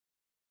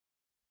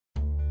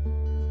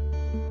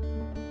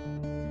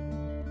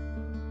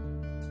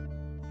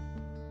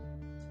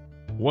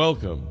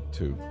Welcome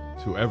to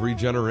Every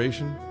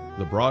Generation,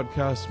 the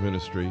broadcast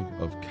ministry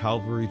of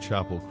Calvary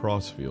Chapel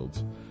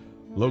Crossfields,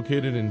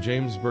 located in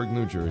Jamesburg,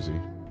 New Jersey,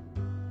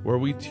 where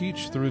we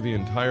teach through the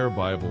entire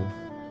Bible,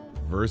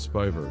 verse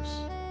by verse,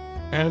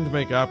 and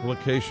make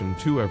application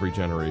to every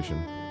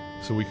generation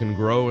so we can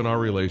grow in our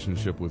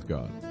relationship with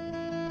God.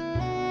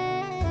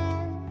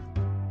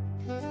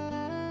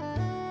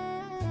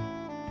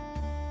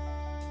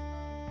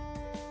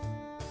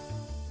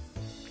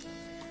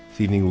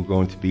 This evening we're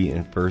going to be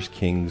in 1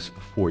 Kings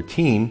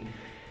 14.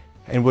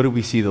 And what did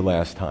we see the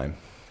last time?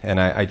 And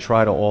I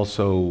try to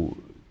also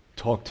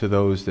talk to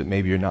those that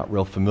maybe you're not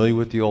real familiar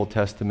with the Old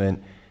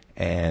Testament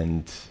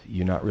and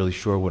you're not really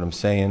sure what I'm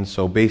saying.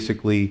 So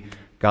basically,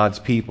 God's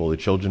people, the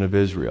children of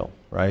Israel,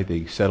 right?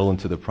 They settle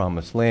into the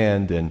promised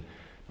land and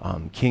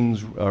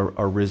kings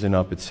are risen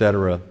up,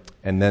 etc.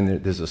 And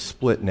then there's a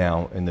split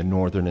now in the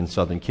northern and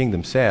southern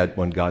kingdom. Sad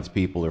when God's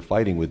people are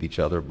fighting with each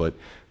other, but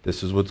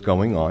this is what's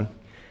going on.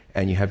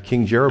 And you have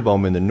King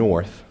Jeroboam in the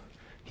north.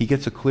 He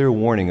gets a clear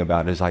warning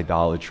about his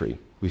idolatry.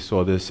 We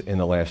saw this in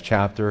the last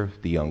chapter.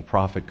 The young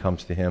prophet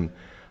comes to him.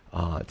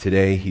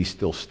 Today, he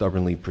still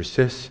stubbornly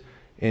persists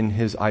in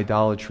his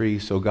idolatry,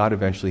 so God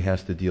eventually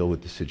has to deal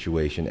with the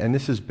situation. And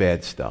this is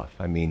bad stuff.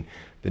 I mean,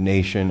 the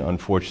nation,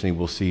 unfortunately,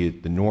 we'll see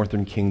it, the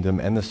northern kingdom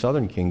and the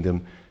southern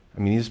kingdom.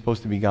 I mean, these are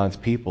supposed to be God's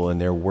people, and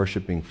they're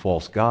worshiping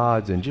false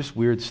gods and just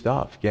weird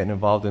stuff, getting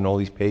involved in all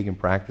these pagan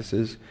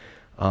practices.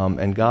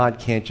 And God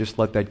can't just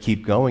let that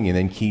keep going and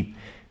then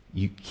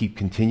keep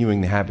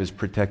continuing to have his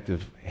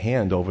protective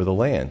hand over the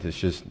land. It's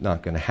just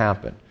not going to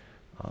happen.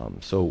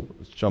 So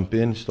let's jump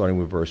in, starting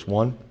with verse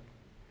 1.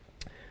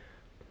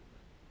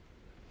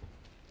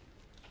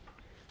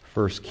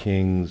 1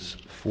 Kings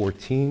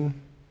 14,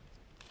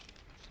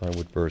 starting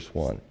with verse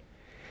 1.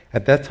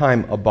 At that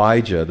time,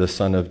 Abijah, the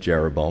son of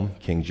Jeroboam,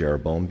 King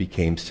Jeroboam,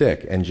 became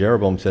sick. And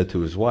Jeroboam said to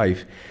his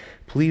wife,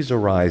 "Please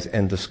arise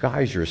and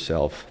disguise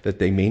yourself, that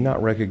they may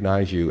not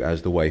recognize you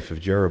as the wife of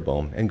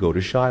Jeroboam, and go to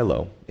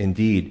Shiloh.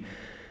 Indeed,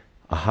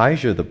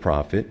 Ahijah the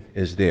prophet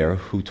is there,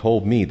 who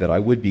told me that I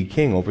would be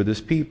king over this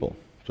people."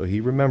 So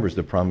he remembers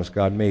the promise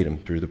God made him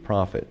through the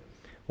prophet.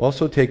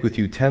 "Also take with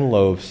you 10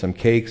 loaves, some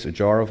cakes, a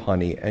jar of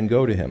honey, and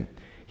go to him.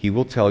 He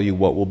will tell you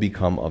what will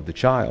become of the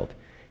child."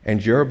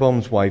 And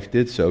Jeroboam's wife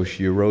did so.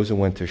 She arose and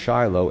went to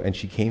Shiloh, and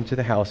she came to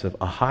the house of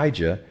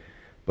Ahijah.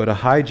 But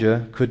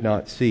Ahijah could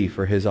not see,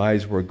 for his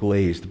eyes were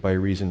glazed by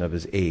reason of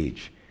his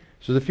age.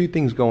 So the few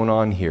things going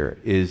on here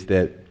is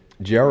that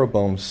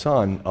Jeroboam's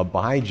son,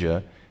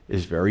 Abijah,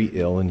 is very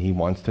ill, and he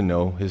wants to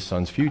know his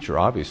son's future,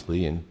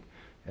 obviously. And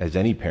as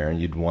any parent,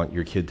 you'd want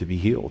your kid to be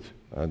healed.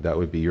 That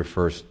would be your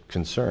first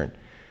concern.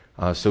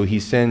 So he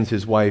sends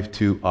his wife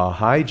to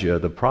Ahijah,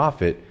 the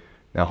prophet.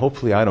 Now,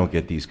 hopefully I don't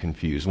get these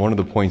confused. One of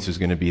the points is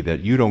going to be that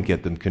you don't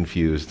get them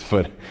confused,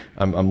 but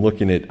I'm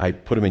looking at, I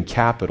put them in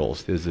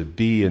capitals. There's a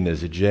B and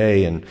there's a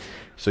J, and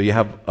so you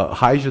have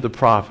Ahijah the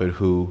prophet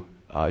who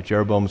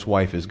Jeroboam's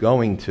wife is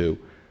going to,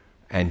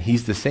 and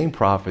he's the same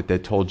prophet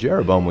that told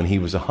Jeroboam when he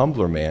was a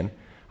humbler man,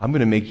 "I'm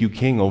going to make you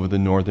king over the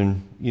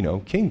northern,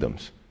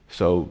 kingdoms."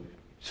 So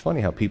it's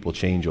funny how people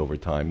change over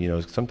time.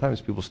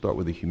 Sometimes people start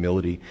with a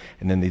humility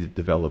and then they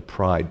develop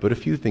pride. But a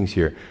few things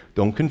here.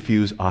 Don't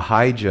confuse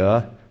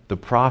Ahijah the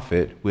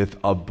prophet with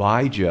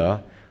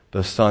Abijah,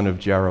 the son of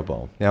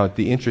Jeroboam. Now,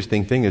 the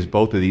interesting thing is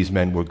both of these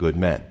men were good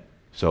men.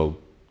 So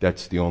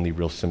that's the only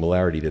real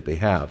similarity that they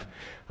have.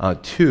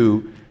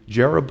 2,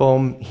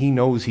 Jeroboam, he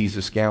knows he's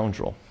a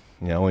scoundrel,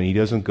 and he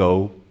doesn't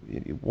go.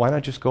 Why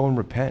not just go and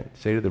repent?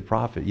 Say to the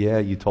prophet, "Yeah,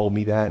 you told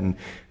me that, and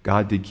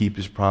God did keep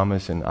his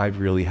promise, and I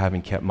really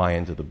haven't kept my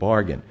end of the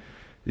bargain."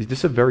 This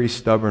is a very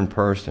stubborn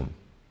person.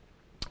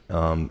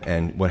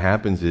 And what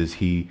happens is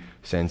he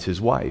sends his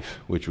wife,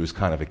 which was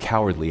kind of a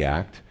cowardly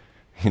act.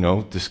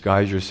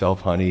 Disguise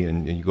yourself, honey,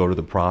 and you go to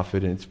the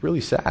prophet, and it's really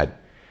sad.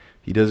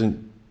 He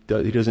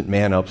doesn't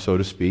man up, so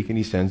to speak, and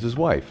he sends his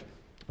wife.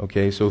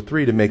 Okay, so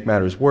 3, to make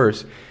matters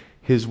worse,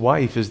 his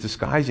wife is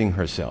disguising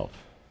herself.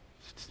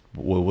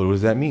 Well, what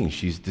does that mean?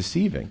 She's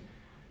deceiving,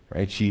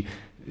 right?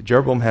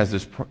 Jeroboam has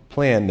this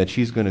plan that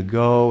she's going to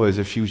go as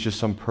if she was just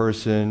some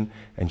person,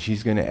 and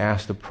she's going to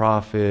ask the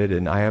prophet,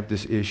 and I have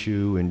this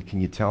issue, and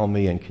can you tell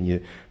me, and can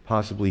you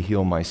possibly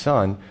heal my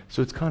son?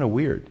 So it's kind of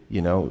weird,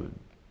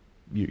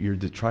 You're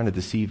trying to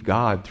deceive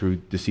God through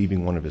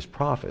deceiving one of his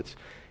prophets,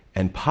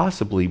 and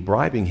possibly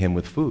bribing him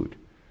with food.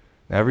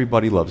 Now,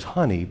 everybody loves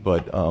honey,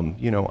 but,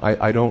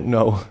 I don't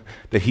know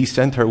that he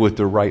sent her with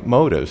the right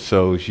motives.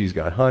 So she's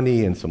got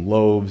honey and some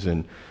loaves,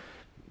 and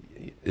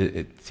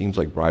it seems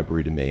like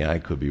bribery to me. I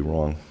could be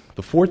wrong.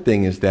 The 4th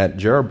thing is that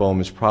Jeroboam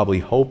is probably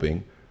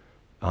hoping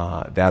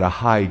that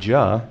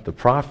Ahijah, the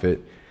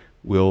prophet,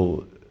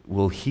 will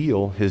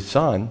heal his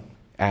son,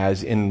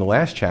 as in the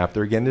last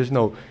chapter. Again, there's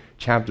no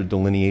chapter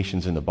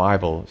delineations in the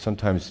Bible.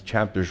 Sometimes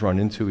chapters run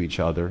into each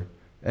other,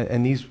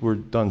 and these were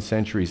done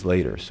centuries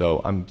later.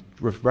 So I'm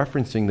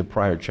referencing the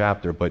prior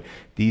chapter, but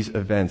these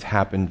events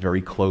happened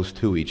very close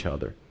to each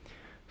other.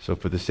 So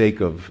for the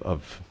sake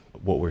of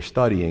what we're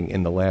studying,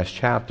 in the last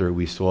chapter,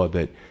 we saw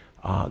that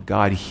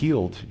God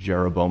healed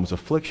Jeroboam's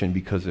affliction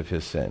because of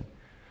his sin.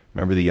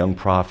 Remember the young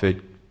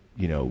prophet,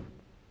 the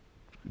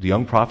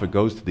young prophet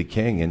goes to the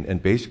king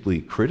and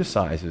basically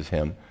criticizes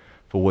him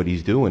for what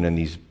he's doing and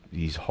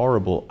these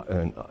horrible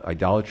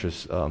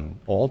idolatrous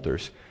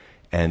altars.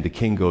 And the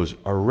king goes,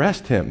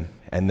 arrest him.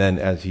 And then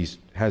as he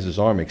has his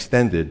arm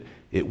extended,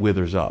 it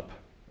withers up.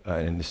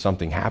 And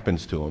something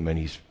happens to him,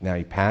 and now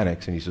he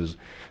panics, and he says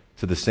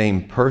to the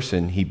same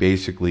person he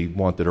basically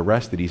wanted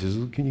arrested, he says,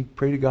 can you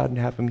pray to God and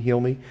have him heal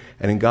me?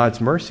 And in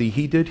God's mercy,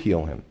 he did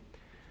heal him.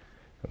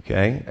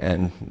 Okay?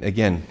 And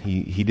again,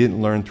 he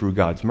didn't learn through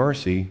God's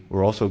mercy.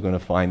 We're also going to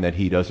find that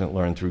he doesn't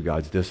learn through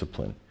God's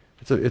discipline.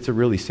 It's a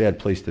really sad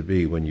place to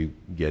be when you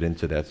get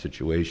into that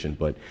situation.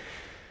 But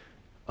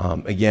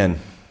again,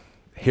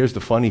 here's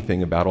the funny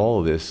thing about all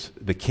of this.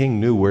 The king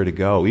knew where to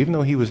go. Even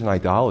though he was an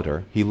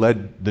idolater, he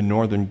led the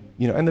northern,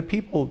 and the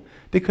people,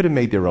 they could have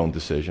made their own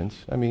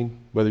decisions. I mean,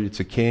 whether it's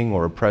a king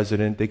or a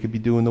president, they could be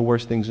doing the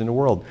worst things in the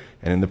world.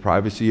 And in the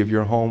privacy of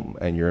your home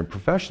and your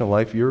professional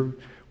life, you're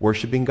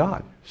worshiping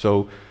God.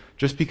 So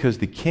just because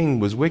the king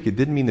was wicked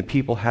didn't mean the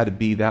people had to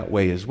be that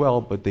way as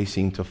well, but they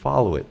seemed to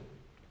follow it.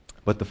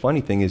 But the funny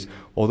thing is,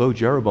 although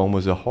Jeroboam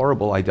was a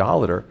horrible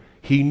idolater,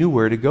 he knew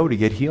where to go to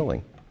get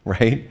healing,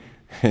 right?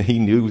 He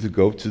knew to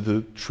go to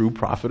the true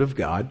prophet of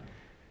God,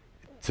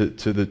 to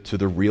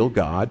the real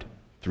God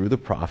through the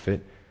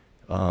prophet,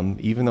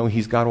 even though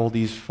he's got all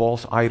these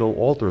false idol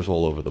altars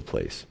all over the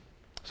place.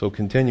 So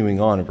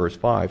continuing on in verse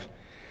 5,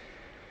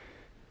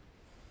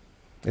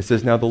 it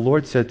says, now the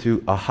Lord said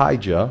to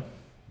Ahijah,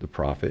 the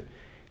prophet,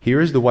 here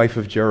is the wife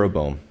of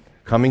Jeroboam,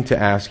 coming to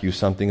ask you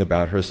something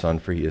about her son,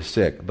 for he is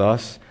sick.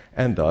 Thus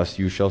and thus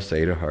you shall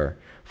say to her,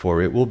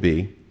 for it will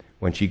be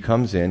when she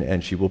comes in,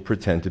 and she will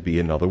pretend to be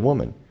another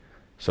woman.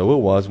 So it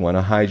was when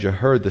Ahijah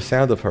heard the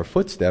sound of her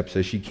footsteps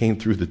as she came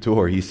through the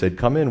door, he said,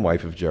 come in,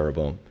 wife of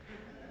Jeroboam.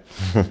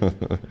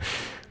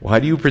 Why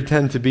do you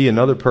pretend to be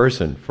another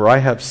person? For I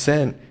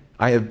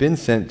have been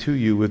sent to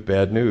you with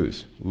bad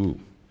news. Ooh.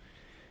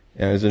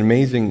 And it's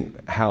amazing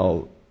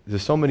how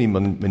there's so many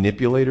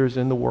manipulators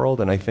in the world,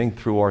 and I think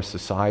through our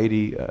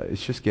society,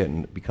 it's just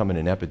becoming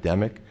an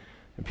epidemic.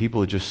 And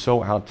people are just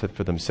so out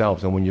for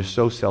themselves. And when you're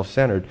so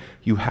self-centered,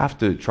 you have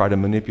to try to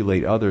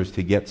manipulate others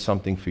to get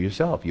something for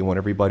yourself. You want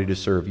everybody to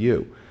serve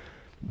you.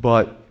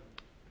 But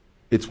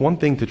it's one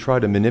thing to try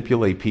to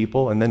manipulate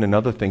people, and then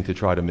another thing to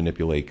try to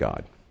manipulate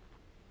God.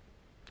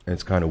 And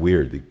it's kind of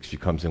weird. She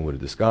comes in with a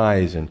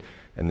disguise and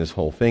this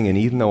whole thing. And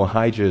even though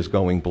Ahijah is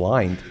going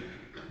blind,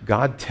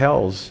 God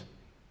tells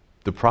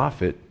the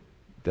prophet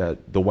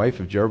that the wife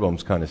of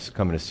Jeroboam's kind of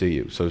coming to see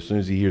you. So as soon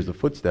as he hears the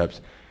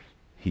footsteps,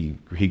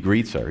 he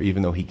greets her,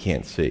 even though he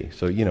can't see.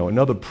 So,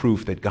 another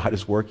proof that God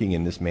is working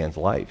in this man's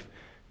life.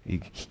 The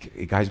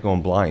guy's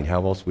going blind.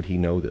 How else would he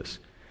know this?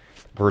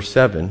 Verse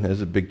 7, there's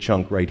a big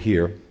chunk right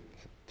here,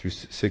 through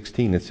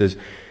 16. It says,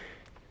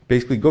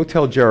 basically, go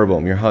tell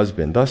Jeroboam, your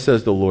husband, thus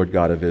says the Lord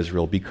God of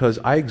Israel, because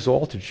I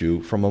exalted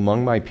you from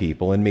among my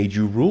people and made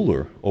you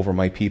ruler over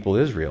my people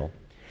Israel,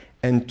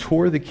 and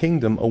tore the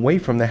kingdom away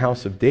from the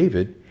house of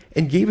David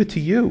and gave it to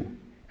you.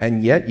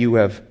 And yet you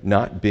have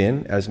not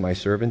been as my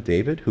servant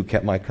David, who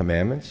kept my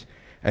commandments,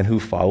 and who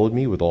followed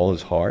me with all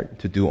his heart,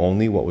 to do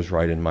only what was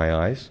right in my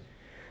eyes.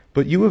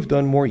 But you have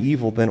done more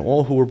evil than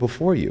all who were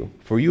before you,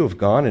 for you have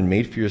gone and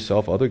made for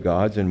yourself other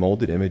gods and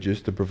molded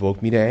images to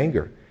provoke me to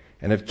anger,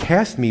 and have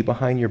cast me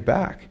behind your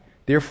back.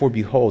 Therefore,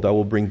 behold, I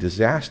will bring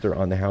disaster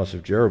on the house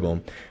of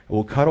Jeroboam. I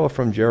will cut off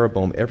from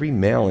Jeroboam every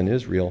male in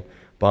Israel,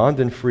 bond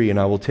and free, and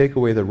I will take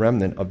away the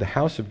remnant of the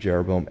house of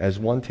Jeroboam as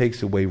one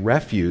takes away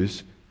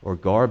refuse or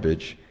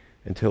garbage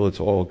until it's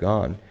all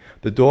gone.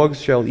 The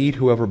dogs shall eat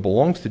whoever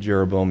belongs to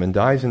Jeroboam and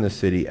dies in the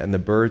city, and the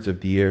birds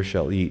of the air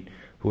shall eat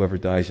whoever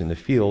dies in the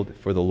field,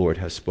 for the Lord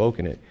has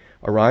spoken it.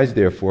 Arise,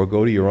 therefore,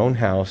 go to your own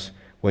house.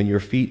 When your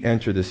feet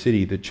enter the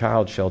city, the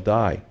child shall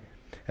die.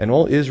 And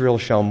all Israel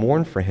shall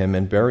mourn for him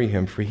and bury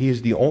him, for he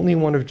is the only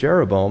one of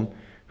Jeroboam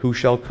who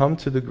shall come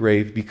to the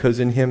grave, because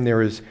in him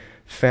there is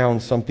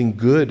found something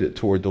good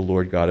toward the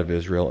Lord God of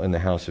Israel in the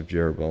house of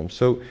Jeroboam.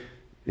 So,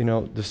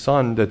 the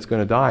son that's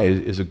going to die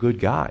is a good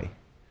guy.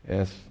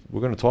 Yes,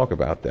 we're going to talk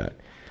about that.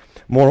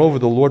 Moreover,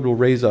 the Lord will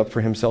raise up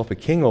for himself a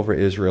king over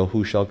Israel,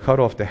 who shall cut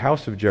off the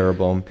house of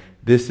Jeroboam.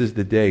 This is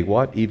the day.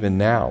 What? Even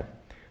now.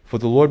 For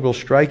the Lord will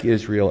strike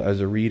Israel as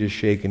a reed is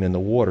shaken in the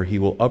water. He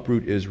will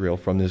uproot Israel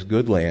from this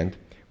good land,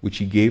 which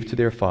he gave to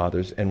their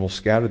fathers, and will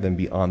scatter them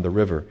beyond the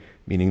river,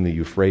 meaning the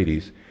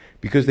Euphrates,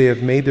 because they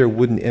have made their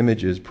wooden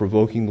images,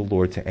 provoking the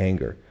Lord to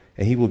anger.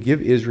 And he will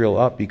give Israel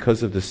up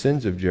because of the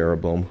sins of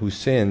Jeroboam, who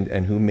sinned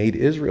and who made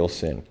Israel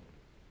sin.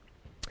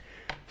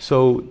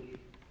 So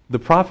the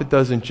prophet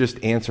doesn't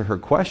just answer her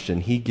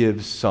question. He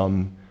gives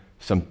some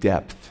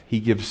depth. He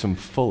gives some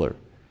fuller.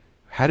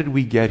 How did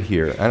we get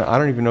here? I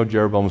don't even know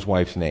Jeroboam's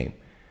wife's name,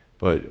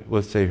 but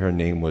let's say her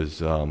name was,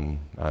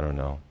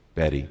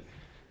 Betty.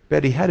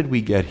 Betty, how did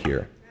we get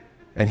here?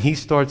 And he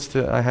starts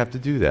to, I have to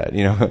do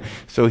that,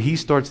 So he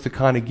starts to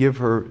kind of give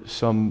her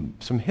some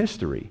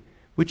history,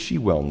 which she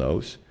well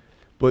knows.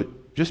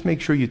 But just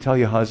make sure you tell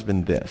your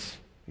husband this.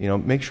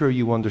 Make sure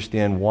you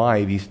understand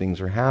why these things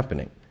are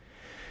happening.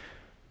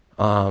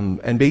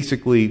 And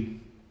basically,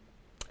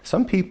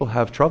 some people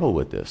have trouble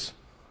with this.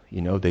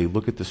 They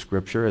look at the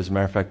scripture. As a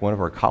matter of fact, one of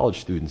our college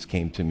students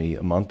came to me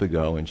a month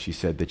ago, and she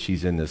said that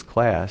she's in this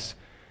class,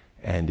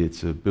 and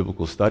it's a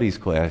biblical studies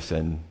class,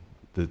 and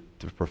the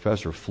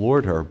professor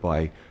floored her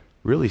by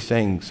really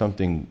saying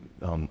something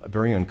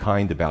very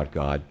unkind about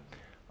God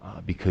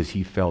because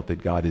he felt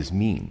that God is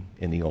mean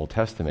in the Old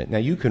Testament. Now,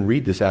 you can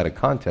read this out of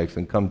context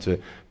and come to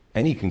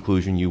any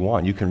conclusion you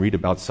want. You can read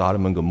about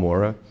Sodom and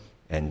Gomorrah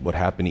and what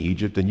happened to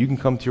Egypt, and you can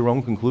come to your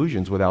own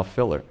conclusions without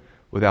filler,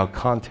 without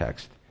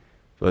context.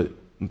 But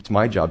it's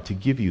my job to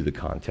give you the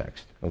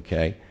context,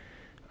 okay?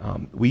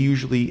 We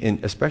usually,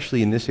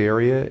 especially in this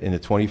area, in the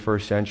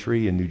 21st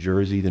century, in New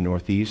Jersey, the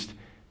Northeast,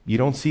 you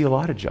don't see a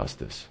lot of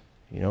justice.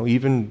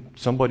 Even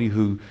somebody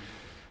who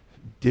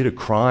did a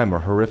crime or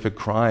horrific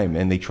crime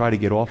and they try to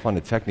get off on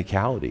a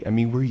technicality.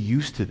 We're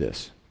used to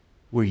this.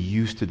 We're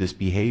used to this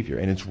behavior,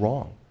 and it's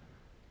wrong.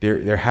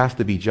 There has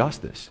to be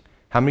justice.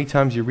 How many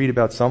times you read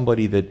about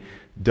somebody that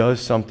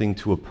does something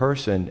to a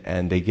person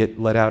and they get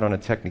let out on a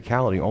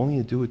technicality only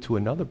to do it to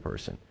another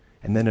person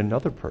and then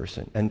another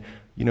person? And,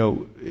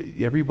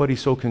 everybody's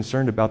so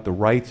concerned about the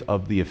rights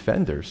of the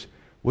offenders.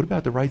 What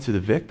about the rights of the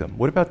victim?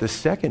 What about the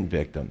second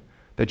victim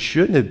that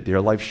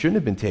their life shouldn't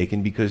have been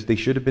taken because they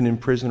should have been in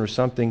prison or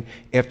something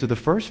after the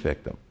first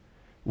victim?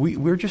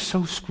 We're just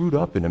so screwed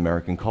up in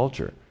American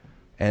culture.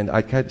 And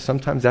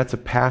sometimes that's a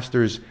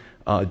pastor's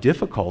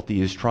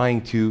difficulty, is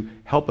trying to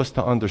help us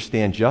to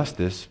understand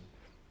justice,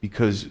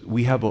 because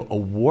we have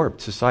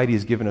society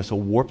has given us a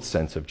warped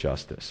sense of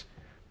justice.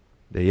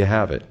 There you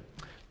have it.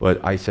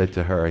 But I said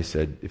to her,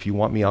 if you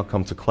want me, I'll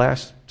come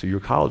to your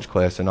college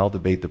class, and I'll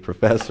debate the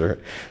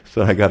professor.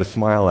 So I got a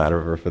smile out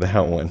of her for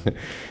that one.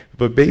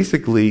 But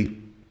basically,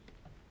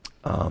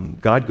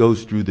 God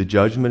goes through the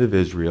judgment of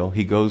Israel.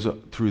 He goes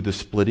through the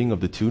splitting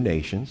of the two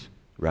nations,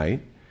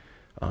 right?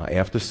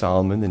 After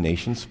Solomon, the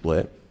nation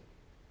split.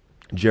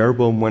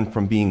 Jeroboam went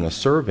from being a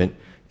servant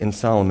in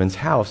Solomon's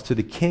house to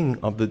the king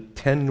of the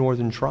 10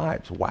 northern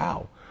tribes.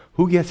 Wow.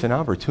 Who gets an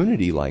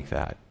opportunity like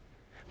that?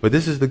 But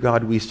this is the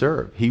God we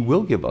serve. He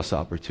will give us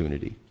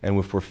opportunity. And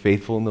if we're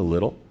faithful in the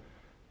little,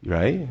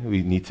 right,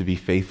 we need to be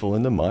faithful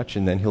in the much,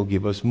 and then he'll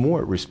give us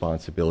more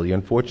responsibility.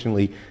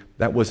 Unfortunately,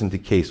 that wasn't the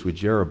case with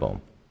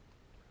Jeroboam.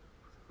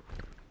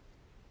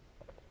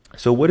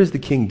 So what does the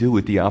king do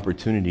with the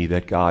opportunity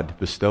that God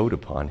bestowed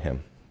upon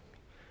him?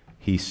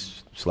 He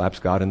slaps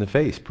God in the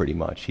face, pretty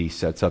much. He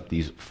sets up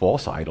these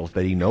false idols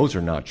that he knows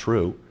are not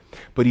true.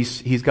 But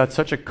he's got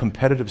such a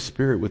competitive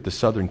spirit with the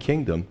southern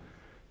kingdom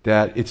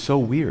that it's so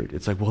weird.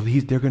 It's like, well,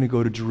 they're going to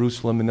go to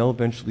Jerusalem and they'll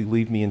eventually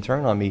leave me and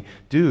turn on me.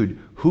 Dude,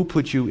 who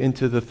put you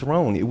into the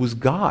throne? It was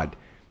God.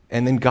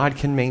 And then God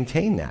can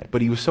maintain that.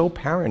 But he was so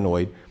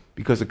paranoid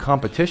because of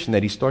competition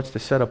that he starts to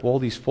set up all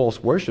these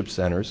false worship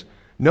centers,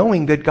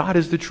 knowing that God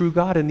is the true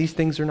God and these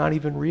things are not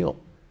even real.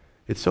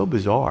 It's so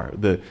bizarre,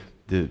 the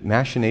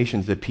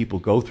machinations that people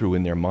go through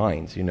in their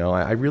minds.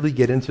 I really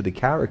get into the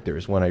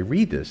characters when I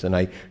read this, and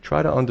I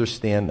try to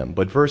understand them.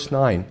 But verse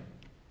 9,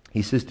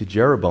 he says to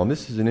Jeroboam,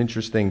 this is an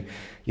interesting,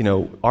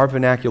 our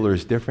vernacular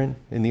is different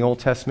in the Old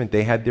Testament.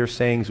 They had their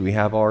sayings, we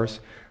have ours.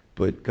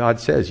 But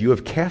God says, you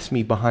have cast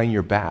me behind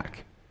your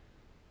back.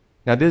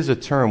 Now, there's a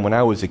term when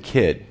I was a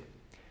kid,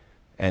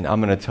 and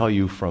I'm going to tell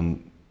you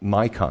from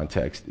my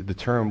context, the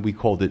term, we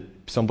called it,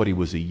 somebody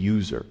was a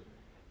user,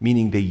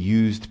 meaning they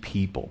used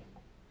people,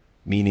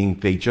 meaning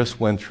they just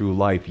went through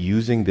life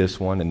using this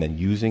one and then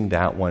using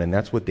that one, and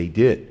that's what they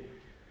did.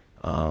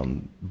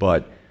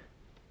 But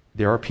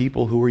there are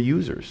people who are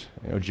users.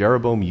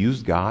 Jeroboam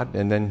used God,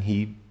 and then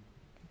he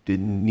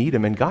didn't need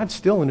him. And God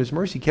still, in his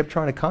mercy, kept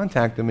trying to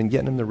contact him and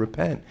getting him to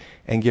repent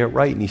and get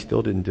right, and he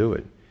still didn't do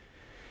it.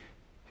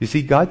 You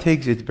see, God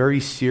takes it very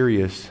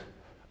serious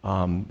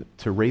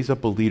to raise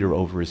up a leader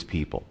over his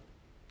people.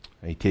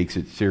 He takes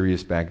it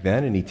serious back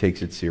then, and he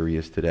takes it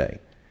serious today.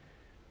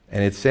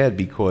 And it's sad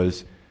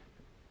because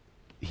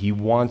he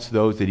wants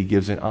those that he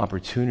gives an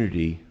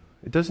opportunity.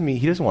 It doesn't mean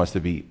he doesn't want us to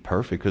be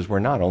perfect, because we're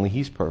not. Only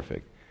he's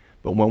perfect.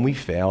 But when we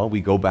fail, we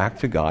go back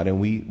to God and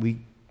we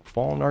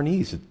fall on our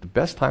knees. The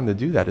best time to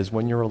do that is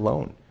when you're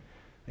alone.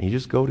 And you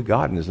just go to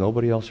God and there's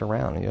nobody else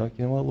around. And you're like,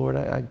 you know what, Lord,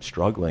 I'm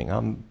struggling.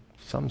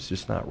 Something's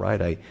just not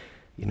right. I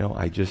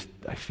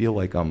feel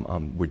like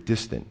we're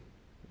distant.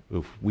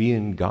 If we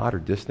and God are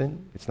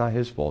distant, it's not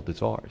his fault,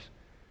 it's ours.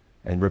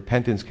 And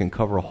repentance can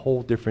cover a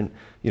whole different,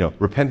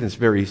 repentance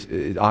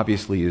it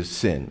obviously is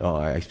sin. Oh,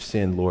 I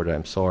sinned, Lord,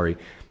 I'm sorry.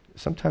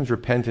 Sometimes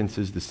repentance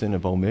is the sin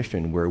of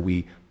omission, where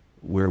we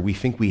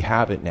think we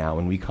have it now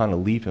and we kind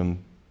of leave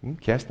him,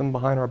 cast him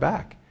behind our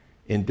back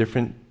in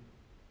different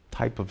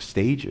type of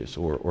stages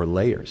or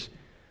layers.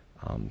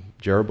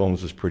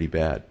 Jeroboam's was pretty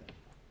bad.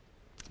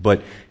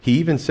 But he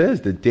even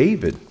says that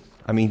David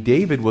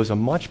was a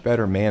much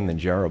better man than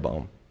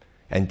Jeroboam,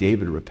 and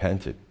David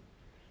repented.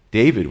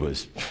 David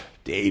was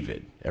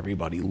David.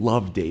 Everybody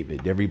loved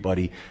David.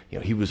 Everybody,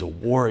 he was a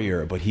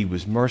warrior, but he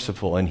was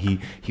merciful, and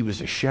he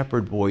was a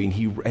shepherd boy,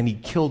 and he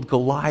killed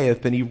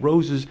Goliath, and he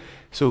rose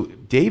So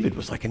David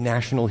was like a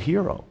national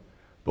hero.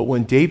 But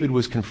when David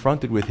was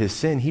confronted with his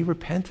sin, he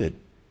repented.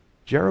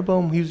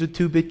 Jeroboam, he was a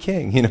two-bit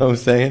king, you know what I'm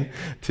saying,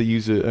 to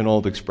use an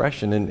old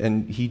expression.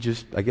 And he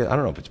just, I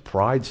don't know if it's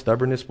pride,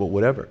 stubbornness, but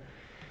whatever.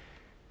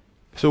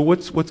 So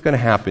what's going to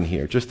happen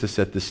here, just to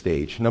set the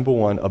stage? Number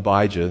one,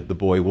 Abijah, the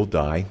boy, will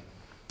die.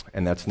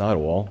 And that's not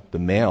all. The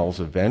males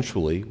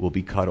eventually will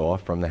be cut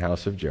off from the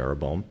house of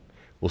Jeroboam.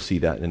 We'll see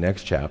that in the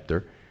next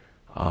chapter.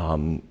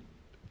 We'll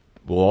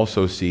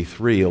also see,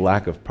 3, a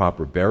lack of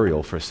proper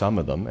burial for some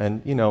of them.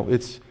 And,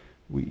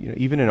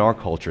 even in our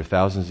culture,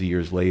 thousands of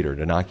years later,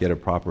 to not get a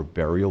proper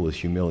burial is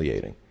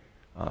humiliating.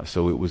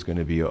 So it was going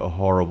to be a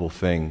horrible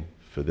thing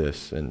for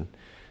this. And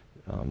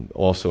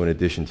also, in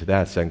addition to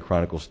that, 2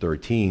 Chronicles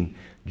 13,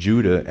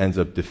 Judah ends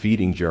up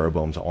defeating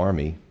Jeroboam's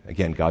army.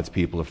 Again, God's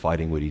people are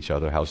fighting with each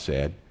other. How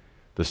sad.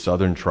 The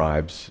southern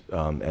tribes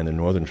and the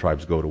northern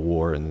tribes go to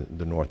war, and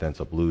the north ends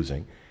up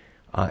losing.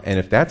 And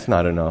if that's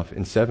not enough,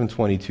 in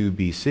 722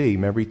 BC,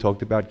 remember he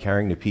talked about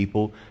carrying the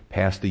people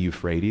past the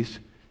Euphrates?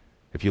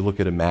 If you look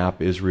at a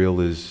map, Israel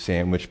is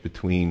sandwiched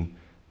between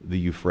the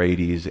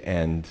Euphrates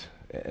and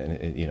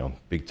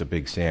it's a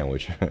big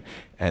sandwich,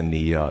 and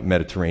the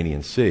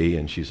Mediterranean Sea,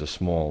 and she's a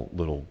small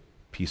little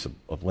piece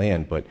of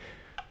land, but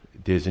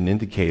there's an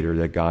indicator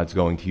that God's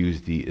going to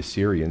use the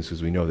Assyrians,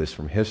 because we know this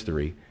from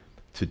history,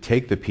 to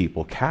take the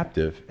people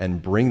captive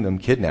and bring them,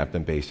 kidnap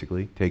them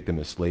basically, take them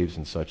as slaves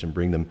and such, and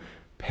bring them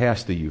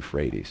past the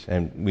Euphrates.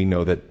 And we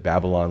know that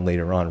Babylon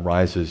later on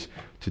rises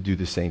to do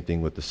the same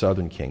thing with the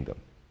southern kingdom.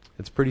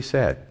 It's pretty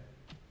sad.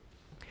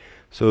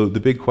 So the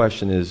big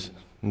question is,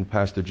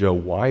 Pastor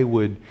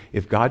Joe,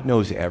 if God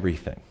knows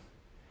everything,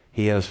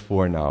 he has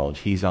foreknowledge,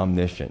 he's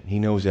omniscient, he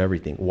knows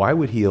everything, why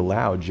would he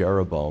allow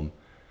Jeroboam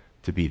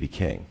to be the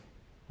king?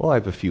 Well, I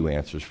have a few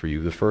answers for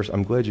you. The first,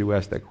 I'm glad you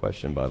asked that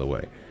question, by the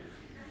way.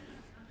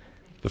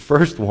 The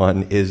first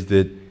one is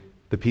that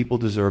the people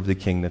deserve the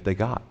king that they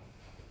got.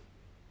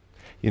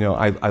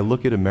 I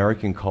look at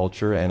American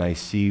culture and I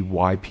see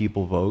why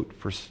people vote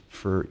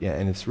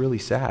and it's really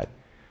sad.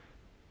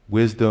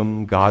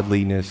 Wisdom,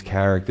 godliness,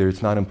 character,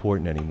 it's not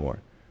important anymore.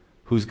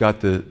 Who's got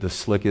the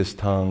slickest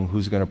tongue?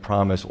 Who's going to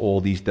promise all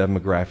these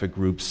demographic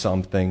groups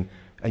something?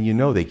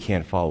 And they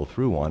can't follow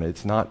through on it.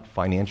 It's not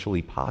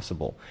financially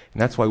possible.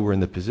 And that's why we're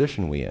in the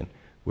position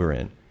we're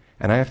in.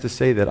 And I have to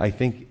say that I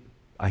think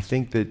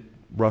that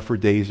rougher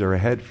days are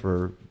ahead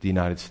for the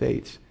United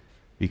States,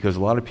 because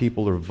a lot of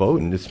people are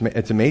voting.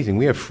 It's amazing.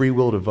 We have free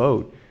will to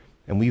vote,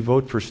 and we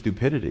vote for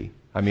stupidity.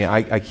 I mean,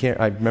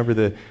 I remember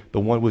the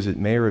one, was it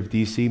Mayor of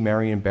D.C.,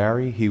 Marion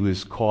Barry? He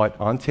was caught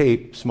on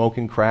tape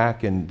smoking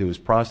crack, and there was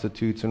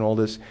prostitutes and all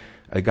this.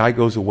 A guy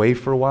goes away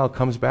for a while,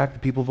 comes back, the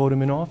people vote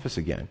him in office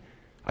again.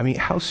 I mean,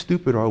 how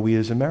stupid are we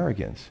as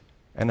Americans?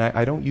 And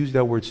I don't use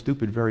that word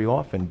stupid very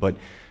often, but,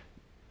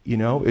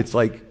 it's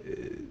like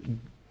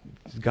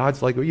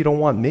God's like, well, you don't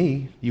want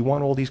me. You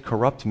want all these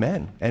corrupt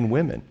men and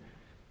women.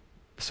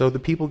 So the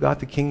people got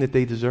the king that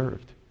they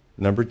deserved.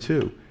 Number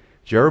 2,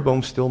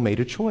 Jeroboam still made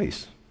a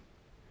choice.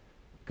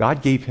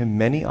 God gave him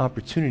many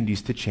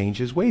opportunities to change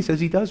his ways, as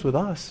he does with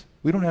us.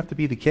 We don't have to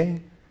be the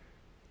king.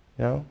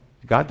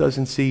 God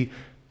doesn't see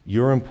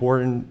you're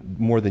important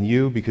more than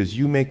you because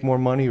you make more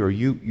money, or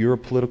you're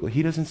political.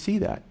 He doesn't see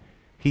that.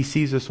 He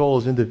sees us all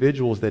as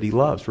individuals that he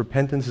loves.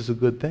 Repentance is a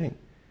good thing.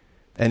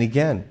 And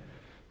again,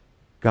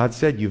 God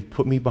said, you've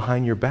put me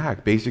behind your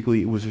back.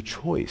 Basically, it was a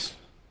choice,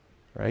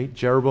 right?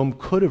 Jeroboam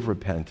could have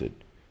repented,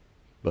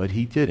 but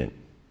he didn't.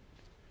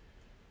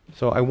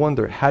 So I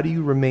wonder, how do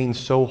you remain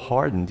so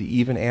hardened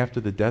even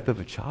after the death of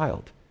a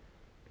child?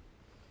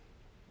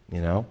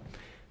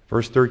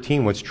 Verse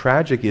 13, what's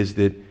tragic is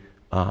that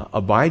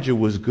Abijah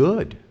was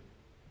good,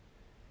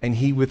 and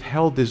he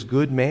withheld this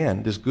good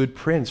man, this good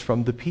prince,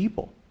 from the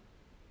people.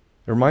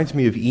 It reminds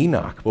me of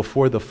Enoch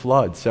before the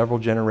flood, several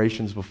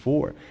generations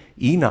before.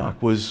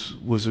 Enoch was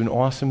an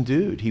awesome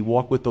dude. He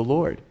walked with the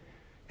Lord,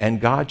 and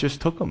God just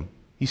took him.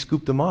 He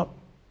scooped him up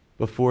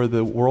before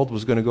the world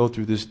was going to go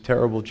through this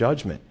terrible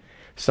judgment.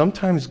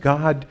 Sometimes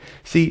God,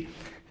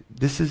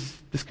 this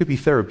could be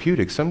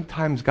therapeutic.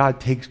 Sometimes God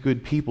takes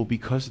good people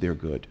because they're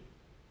good.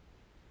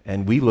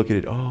 And we look at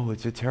it, oh,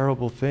 it's a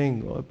terrible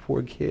thing, oh,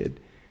 poor kid.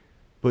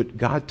 But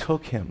God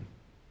took him.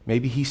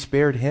 Maybe he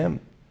spared him.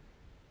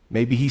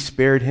 Maybe he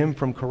spared him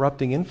from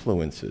corrupting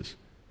influences.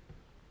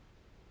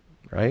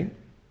 Right?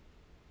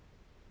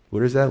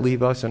 Where does that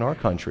leave us in our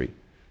country?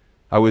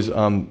 I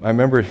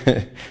remember,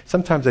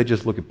 sometimes I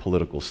just look at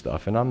political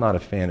stuff, and I'm not a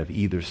fan of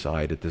either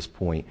side at this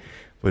point.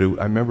 But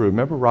I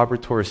remember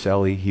Robert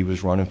Torricelli. He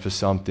was running for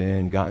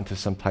something, got into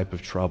some type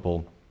of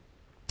trouble,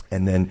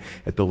 and then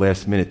at the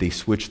last minute they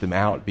switched him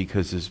out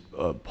because his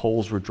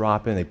polls were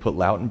dropping. They put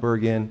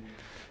Lautenberg in.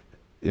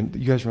 You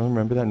guys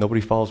remember that?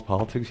 Nobody follows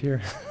politics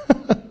here?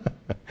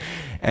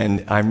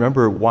 And I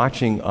remember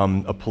watching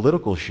a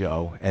political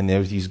show, and there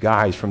was these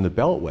guys from the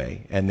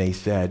Beltway, and they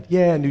said,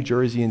 yeah, New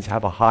Jerseyans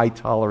have a high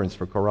tolerance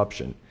for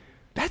corruption.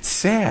 That's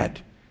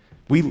sad.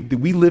 We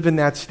live in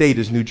that state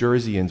as New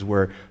Jerseyans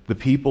where the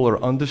people are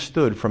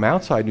understood from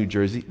outside New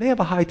Jersey. They have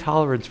a high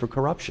tolerance for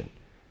corruption.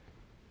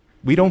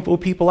 We don't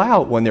vote people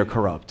out when they're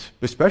corrupt,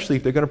 especially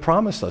if they're going to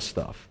promise us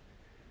stuff.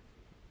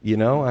 I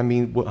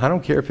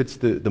don't care if it's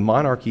the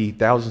monarchy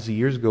thousands of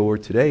years ago or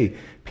today.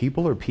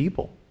 People are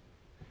people.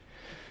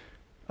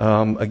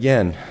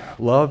 Again,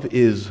 love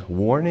is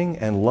warning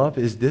and love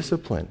is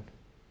discipline,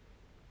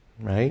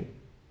 right?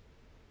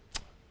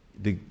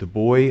 The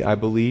boy, I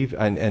believe,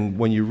 and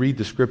when you read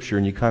the scripture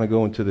and you kind of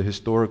go into the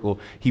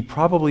historical, he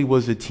probably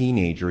was a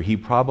teenager. He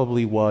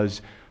probably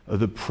was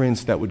the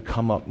prince that would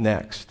come up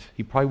next.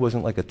 He probably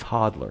wasn't like a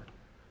toddler.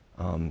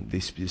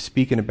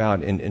 Speaking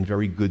about in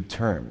very good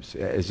terms,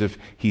 as if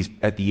he's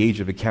at the age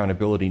of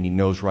accountability and he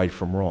knows right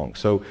from wrong.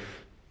 So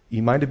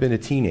he might have been a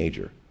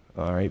teenager,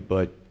 all right,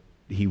 but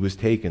he was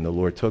taken. The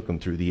Lord took him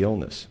through the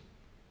illness.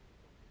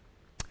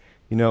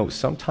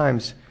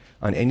 Sometimes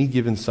on any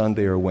given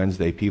Sunday or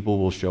Wednesday, people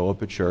will show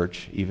up at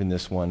church, even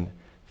this one,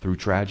 through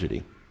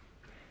tragedy.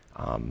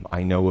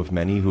 I know of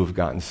many who have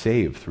gotten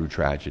saved through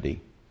tragedy.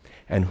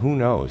 And who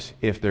knows,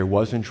 if there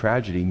wasn't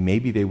tragedy,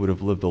 maybe they would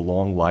have lived a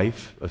long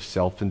life, a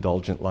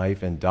self-indulgent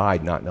life, and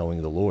died not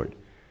knowing the Lord,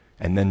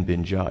 and then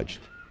been judged.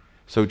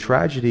 So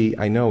tragedy,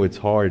 I know it's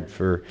hard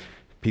for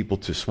people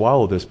to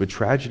swallow this, but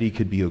tragedy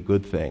could be a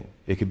good thing.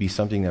 It could be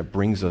something that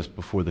brings us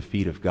before the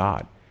feet of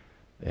God.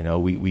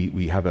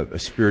 We have a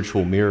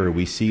spiritual mirror.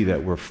 We see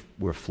that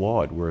we're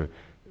flawed. We're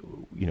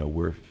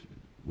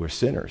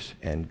sinners,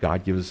 and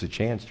God gives us a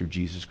chance through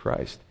Jesus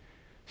Christ.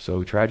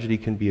 So tragedy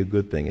can be a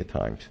good thing at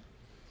times.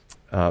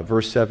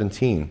 Verse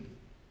 17.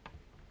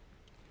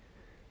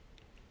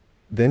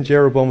 Then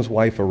Jeroboam's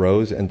wife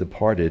arose and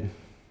departed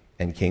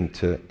and came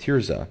to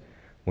Tirzah.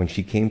 When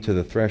she came to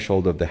the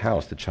threshold of the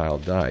house, the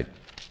child died.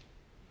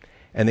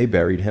 And they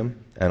buried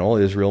him, and all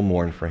Israel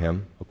mourned for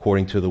him,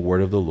 according to the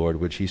word of the Lord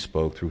which he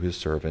spoke through his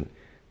servant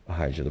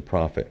Ahijah the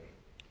prophet.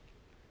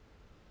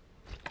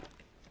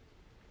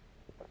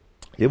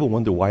 You ever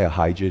wonder why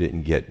Ahijah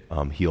didn't get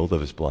healed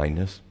of his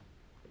blindness?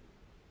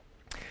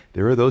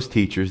 There are those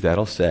teachers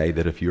that'll say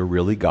that if you're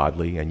really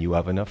godly and you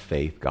have enough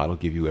faith, God will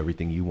give you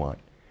everything you want.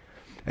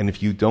 And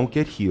if you don't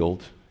get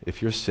healed,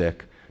 if you're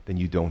sick, then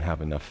you don't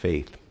have enough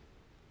faith.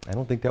 I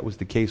don't think that was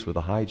the case with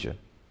Ahijah.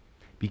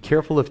 Be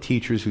careful of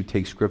teachers who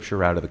take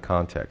Scripture out of the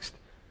context.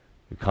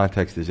 The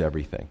context is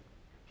everything.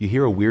 If you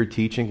hear a weird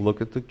teaching,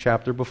 look at the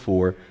chapter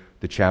before,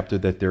 the chapter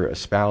that they're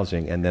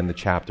espousing, and then the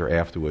chapter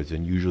afterwards,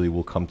 and usually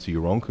will come to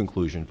your own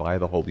conclusion via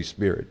the Holy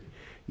Spirit.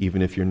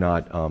 Even if you're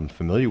not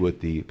familiar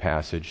with the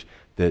passage,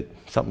 that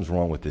something's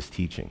wrong with this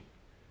teaching.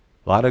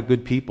 A lot of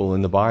good people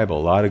in the Bible,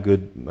 a lot of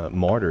good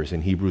martyrs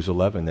in Hebrews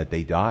 11 that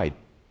they died,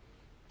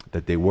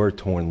 that they were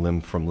torn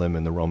limb from limb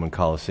in the Roman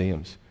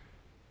Colosseums,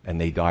 and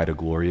they died a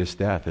glorious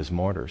death as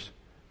martyrs.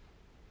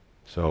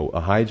 So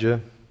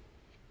Ahijah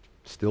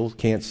still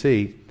can't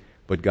see,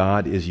 but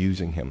God is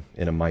using him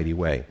in a mighty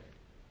way.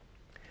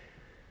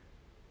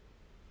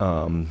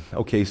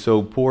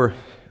 So poor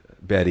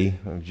Betty,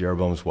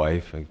 Jeroboam's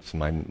wife,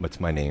 what's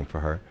my name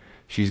for her?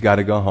 She's got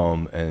to go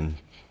home and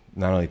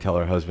not only tell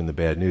her husband the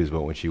bad news,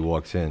 but when she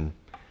walks in,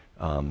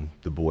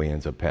 the boy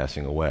ends up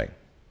passing away.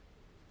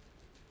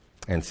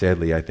 And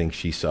sadly, I think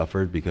she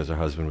suffered because her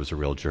husband was a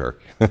real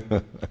jerk.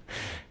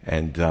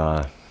 And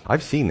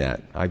I've seen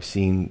that. I've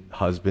seen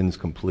husbands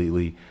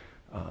completely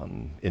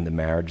in the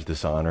marriage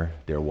dishonor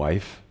their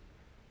wife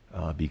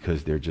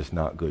because they're just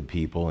not good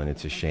people, and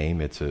it's a shame.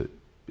 It's a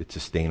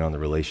stain on the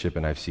relationship,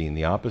 and I've seen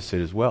the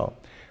opposite as well.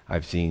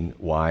 I've seen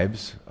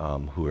wives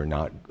who are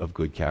not of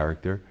good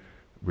character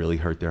really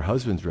hurt their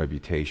husband's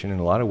reputation, in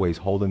a lot of ways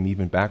hold them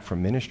even back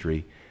from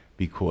ministry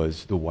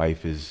because the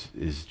wife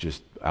is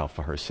just out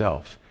for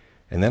herself.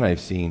 And then I've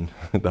seen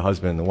the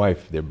husband and the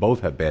wife, they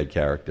both have bad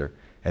character,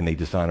 and they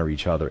dishonor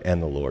each other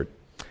and the Lord.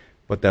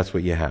 But that's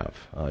what you have.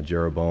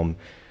 Jeroboam,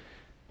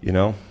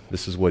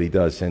 this is what he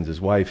does. Sends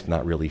his wife. It's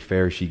not really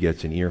fair. She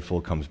gets an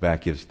earful, comes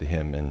back, gives to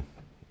him, and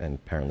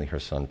apparently her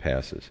son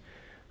passes.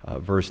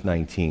 Verse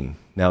 19.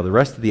 Now the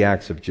rest of the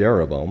acts of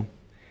Jeroboam,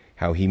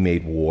 how he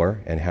made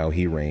war and how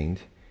he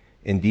reigned,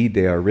 indeed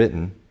they are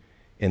written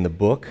in the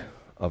book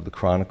of the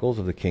Chronicles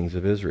of the Kings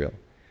of Israel.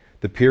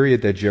 The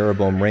period that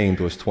Jeroboam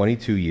reigned was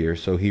 22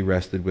 years, so he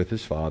rested with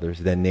his fathers.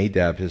 Then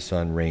Nadab his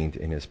son reigned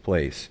in his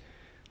place.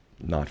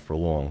 Not for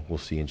long. We'll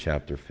see in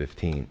chapter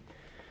 15.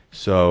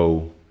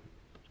 So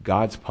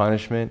God's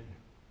punishment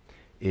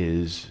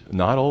is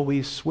not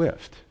always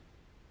swift,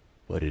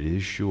 but it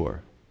is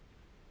sure.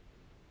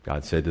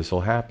 God said this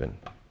will happen.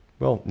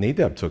 Well,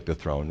 Nadab took the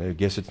throne. I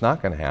guess it's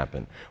not going to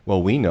happen.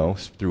 Well, we know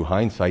through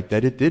hindsight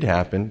that it did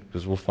happen,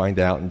 because we'll find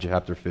out in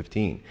chapter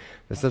 15.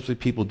 That's what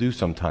people do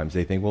sometimes.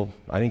 They think, well,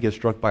 I didn't get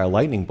struck by a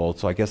lightning bolt,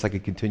 so I guess I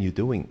could continue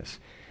doing this.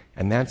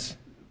 And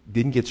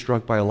didn't get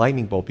struck by a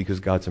lightning bolt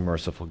because God's a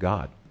merciful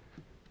God.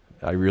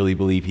 I really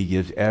believe he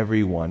gives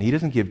everyone. He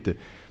doesn't give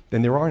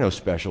then there are no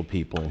special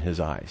people in his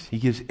eyes. He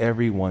gives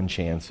everyone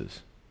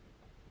chances.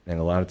 And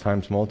a lot of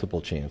times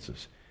multiple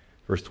chances.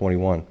 Verse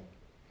 21.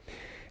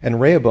 And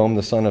Rehoboam,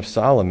 the son of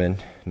Solomon,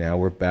 now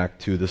we're back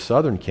to the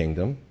southern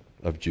kingdom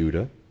of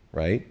Judah,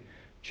 right?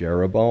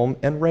 Jeroboam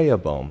and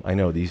Rehoboam. I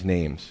know these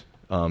names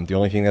The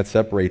only thing that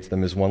separates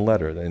them is one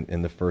letter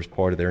in the first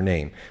part of their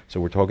name.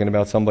 So we're talking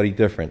about somebody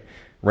different.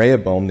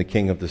 Rehoboam, the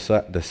king of the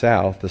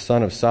south, the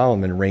son of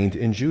Solomon, reigned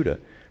in Judah.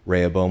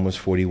 Rehoboam was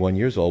 41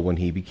 years old when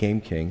he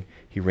became king.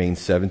 He reigned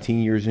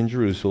 17 years in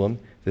Jerusalem,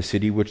 the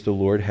city which the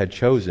Lord had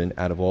chosen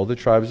out of all the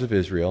tribes of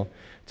Israel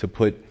to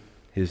put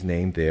his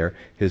name there.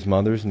 His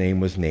mother's name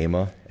was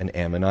Naamah, an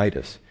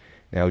Ammonitess.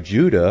 Now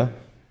Judah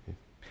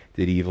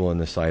did evil in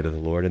the sight of the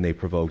Lord, and they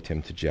provoked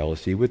him to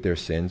jealousy with their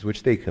sins,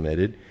 which they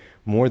committed,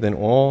 more than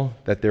all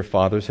that their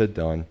fathers had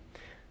done.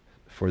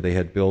 For they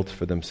had built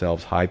for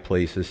themselves high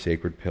places,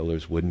 sacred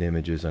pillars, wooden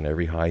images on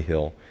every high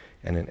hill,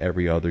 and in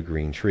every other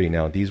green tree.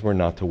 Now, these were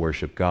not to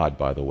worship God,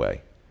 by the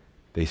way.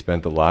 They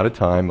spent a lot of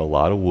time, a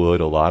lot of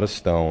wood, a lot of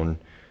stone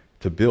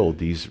to build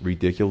these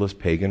ridiculous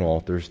pagan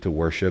altars to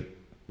worship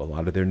a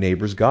lot of their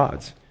neighbors'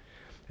 gods.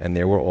 And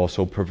there were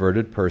also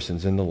perverted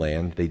persons in the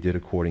land. They did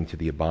according to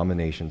the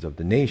abominations of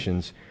the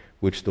nations,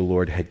 which the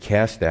Lord had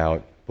cast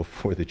out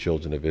before the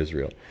children of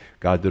Israel.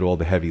 God did all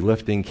the heavy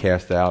lifting,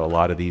 cast out a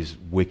lot of these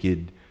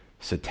wicked,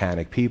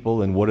 satanic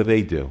people, and what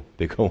do?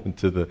 They go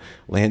into the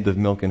land of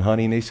milk and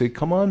honey, and they say,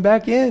 come on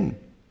back in.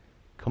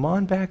 Come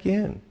on back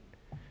in.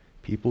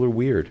 People are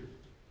weird.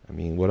 I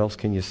mean, what else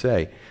can you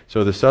say?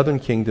 So the southern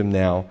kingdom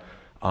now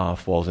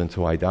falls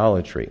into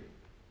idolatry.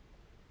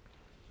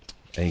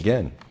 And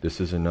again, this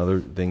is another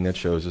thing that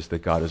shows us that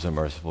God is a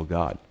merciful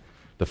God.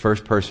 The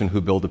first person who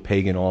built a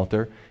pagan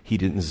altar, he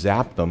didn't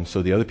zap them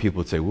so the other people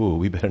would say, whoa,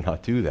 we better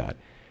not do that.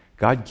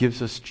 God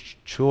gives us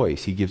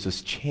choice. He gives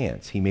us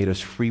chance. He made us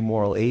free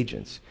moral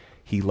agents.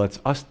 He lets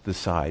us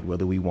decide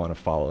whether we want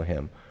to follow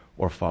him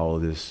or follow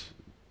this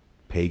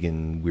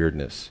pagan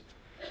weirdness.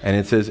 And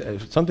it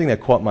says something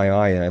that caught my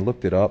eye, and I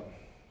looked it up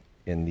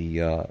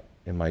in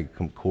my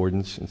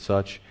concordance and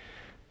such.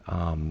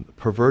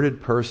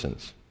 Perverted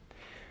persons.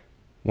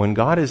 When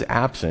God is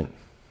absent,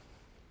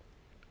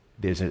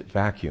 there's a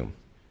vacuum.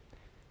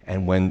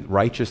 And when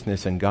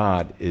righteousness in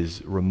God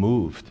is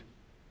removed,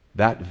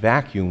 that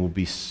vacuum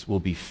will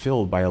be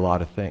filled by a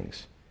lot of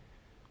things.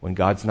 When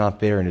God's not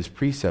there and his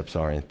precepts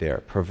aren't there,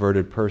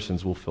 perverted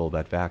persons will fill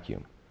that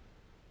vacuum.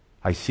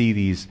 I see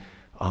these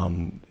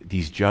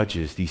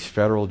judges, these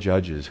federal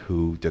judges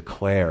who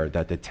declare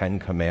that the Ten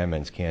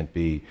Commandments can't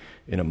be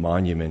in a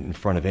monument in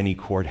front of any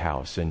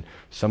courthouse, and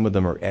some of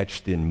them are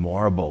etched in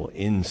marble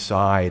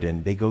inside,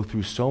 and they go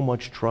through so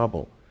much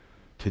trouble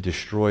to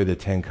destroy the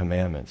Ten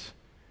Commandments.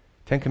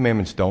 Ten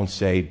Commandments don't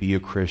say be a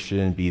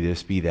Christian, be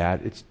this, be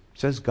that. It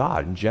says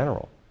God in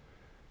general.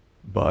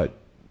 But,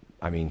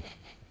 I mean,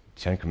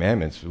 Ten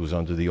Commandments was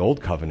under the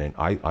Old Covenant.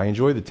 I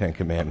enjoy the Ten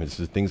Commandments,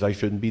 the things I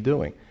shouldn't be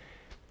doing.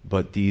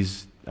 But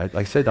these,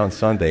 I said on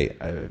Sunday,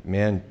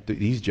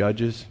 these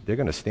judges, they're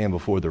going to stand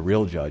before the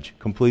real judge,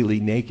 completely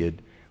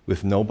naked,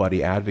 with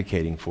nobody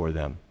advocating for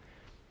them.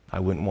 I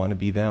wouldn't want to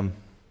be them.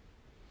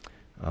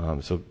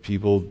 So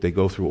people, they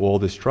go through all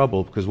this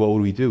trouble because what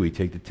would we do? We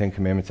take the Ten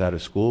Commandments out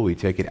of school. We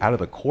take it out of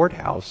the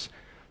courthouse.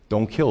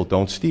 Don't kill.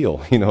 Don't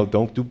steal.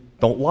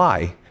 Don't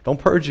lie. Don't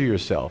perjure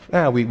yourself.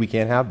 We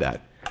can't have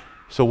that.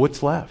 So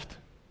what's left?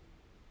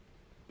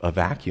 A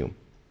vacuum.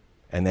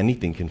 And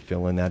anything can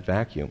fill in that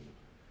vacuum.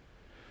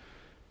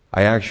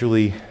 I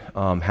actually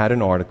had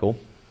an article,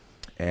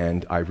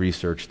 and I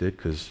researched it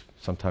because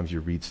sometimes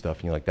you read stuff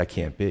and you're like, that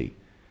can't be.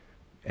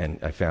 And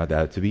I found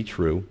that to be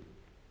true.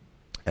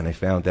 And I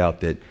found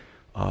out that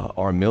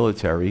our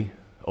military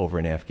over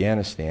in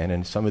Afghanistan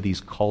and some of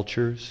these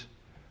cultures,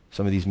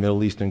 some of these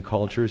Middle Eastern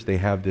cultures, they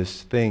have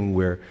this thing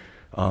where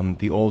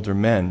the older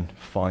men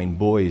find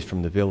boys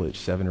from the village,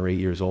 7 or 8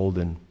 years old,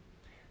 and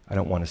I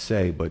don't want to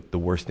say, but the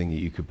worst thing that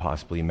you could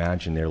possibly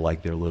imagine, they're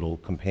like their little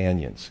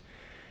companions.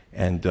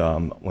 And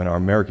when our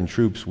American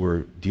troops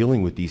were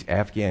dealing with these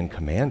Afghan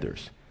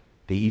commanders,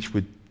 they each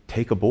would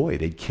take a boy.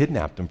 They'd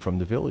kidnap them from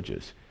the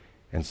villages.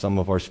 And some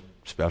of our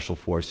special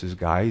forces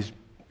guys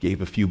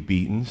gave a few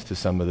beatings to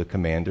some of the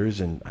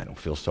commanders, and I don't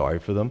feel sorry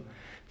for them,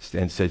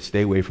 and said,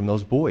 stay away from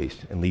those boys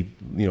and leave,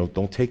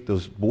 don't take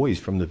those boys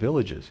from the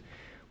villages.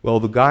 Well,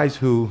 the guys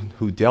who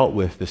dealt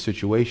with the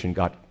situation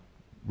got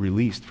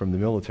released from the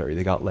military.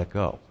 They got let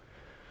go.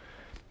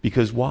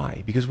 Because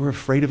why? Because we're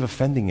afraid of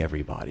offending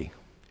everybody.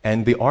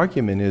 And the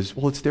argument is,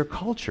 well, it's their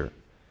culture.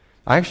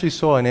 I actually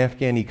saw an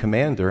Afghani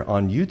commander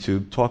on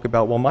YouTube talk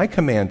about, well, my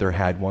commander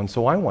had one,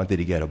 so I wanted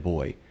to get a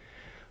boy.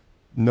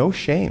 No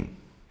shame.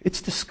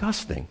 It's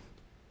disgusting.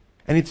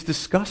 And it's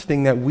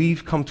disgusting that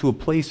we've come to a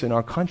place in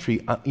our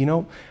country, I'm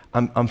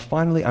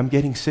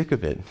getting sick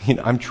of it.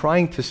 I'm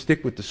trying to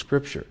stick with the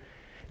scripture.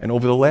 And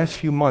over the last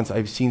few months,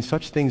 I've seen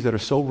such things that are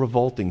so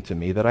revolting to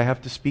me that I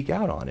have to speak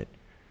out on it.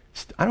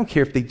 I don't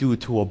care if they do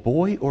it to a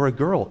boy or a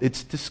girl.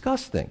 It's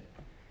disgusting.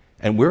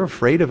 And we're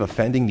afraid of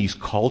offending these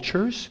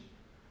cultures.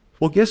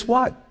 Well, guess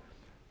what?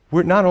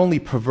 We're not only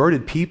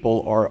perverted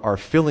people are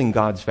filling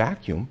God's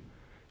vacuum,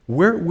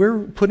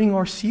 we're putting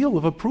our seal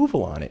of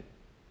approval on it.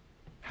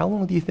 How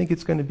long do you think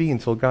it's going to be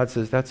until God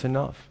says that's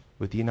enough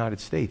with the United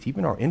States?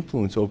 Even our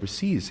influence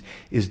overseas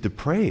is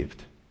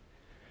depraved.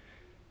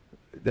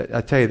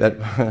 I tell you,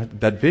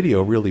 that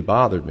video really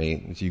bothered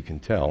me, as you can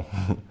tell.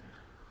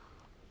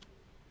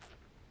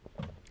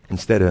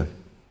 instead of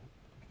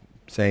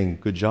saying,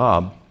 good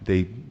job,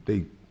 they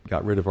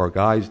got rid of our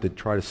guys that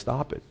try to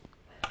stop it.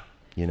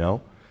 You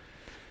know?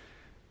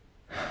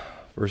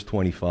 Verse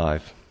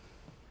 25.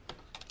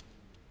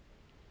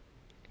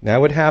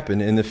 Now it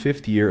happened in the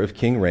 5th year of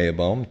King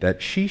Rehoboam that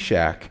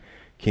Shishak,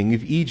 king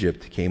of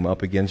Egypt, came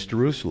up against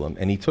Jerusalem,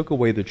 and he took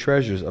away the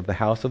treasures of the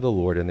house of the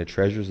Lord and the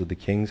treasures of the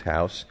king's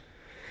house,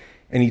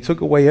 and he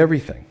took away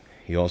everything.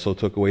 He also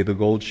took away the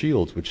gold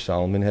shields which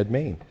Solomon had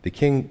made. The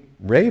king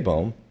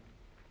Rehoboam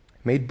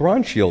made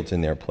bronze shields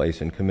in their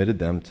place and committed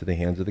them to the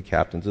hands of the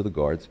captains of the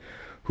guards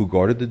who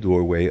guarded the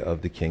doorway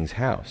of the king's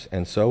house.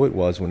 And so it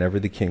was whenever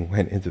the king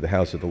went into the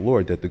house of the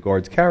Lord that the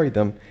guards carried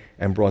them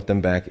and brought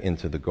them back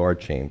into the guard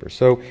chamber.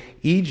 So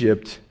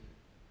Egypt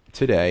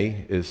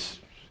today is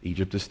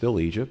still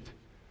Egypt.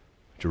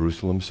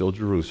 Jerusalem's still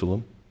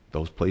Jerusalem.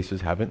 Those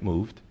places haven't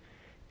moved.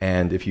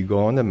 And if you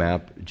go on the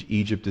map,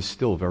 Egypt is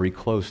still very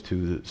close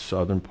to the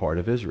southern part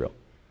of Israel.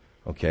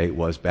 Okay, it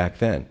was back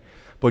then.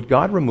 But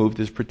God removed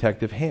his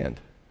protective hand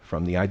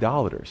from the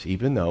idolaters.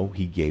 Even though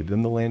he gave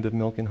them the land of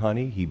milk and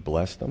honey, he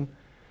blessed them.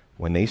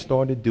 When they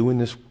started doing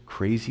this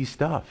crazy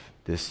stuff,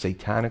 this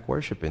satanic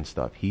worship and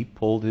stuff, he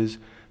pulled his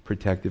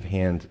protective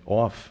hand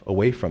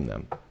away from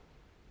them.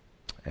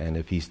 And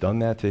if he's done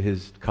that to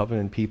his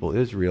covenant people,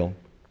 Israel,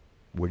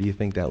 where do you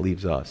think that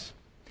leaves us?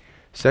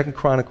 2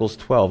 Chronicles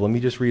 12, let me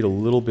just read a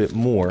little bit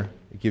more.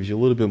 It gives you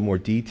a little bit more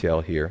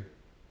detail here.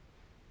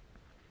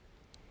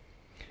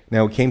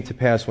 Now it came to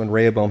pass when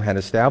Rehoboam had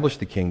established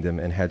the kingdom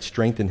and had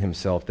strengthened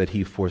himself that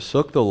he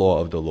forsook the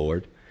law of the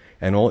Lord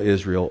and all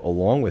Israel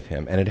along with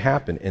him. And it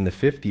happened in the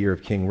 5th year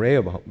of King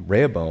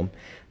Rehoboam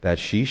that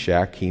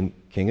Shishak,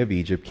 king of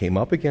Egypt, came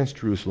up against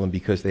Jerusalem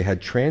because they had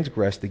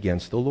transgressed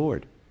against the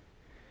Lord.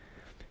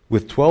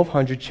 With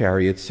 1,200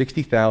 chariots,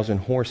 60,000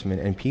 horsemen,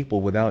 and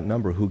people without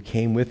number who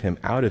came with him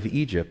out of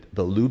Egypt,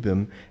 the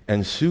Lubim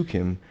and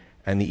Sukkim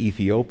and the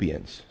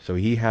Ethiopians. So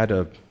he had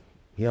a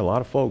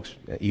lot of folks.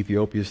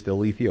 Ethiopia is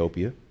still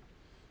Ethiopia.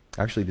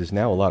 Actually, there's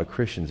now a lot of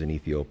Christians in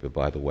Ethiopia,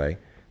 by the way.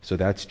 So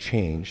that's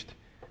changed.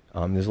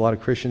 There's a lot of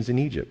Christians in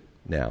Egypt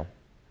now.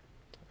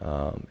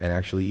 And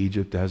actually,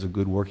 Egypt has a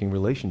good working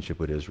relationship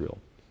with Israel.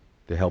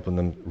 They're helping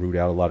them root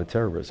out a lot of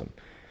terrorism.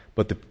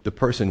 But the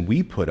person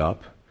we put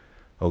up,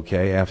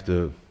 okay,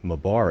 after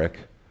Mubarak,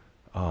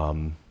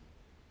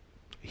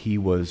 he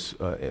was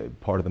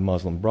part of the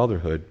Muslim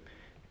Brotherhood,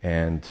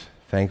 and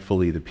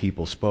thankfully the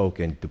people spoke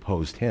and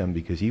deposed him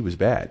because he was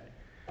bad.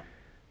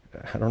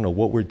 I don't know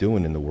what we're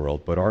doing in the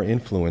world, but our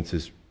influence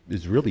is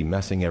really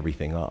messing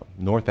everything up.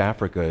 North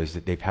Africa,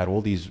 they've had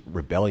all these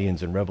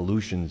rebellions and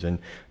revolutions, and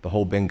the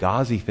whole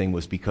Benghazi thing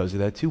was because of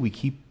that too. We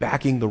keep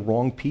backing the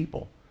wrong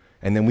people,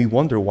 and then we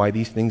wonder why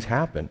these things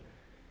happen.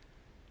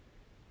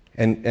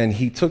 And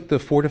he took the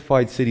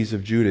fortified cities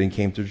of Judah and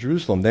came to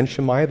Jerusalem. Then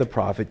Shemaiah the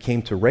prophet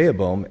came to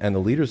Rehoboam and the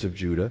leaders of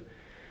Judah,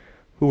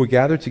 who were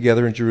gathered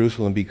together in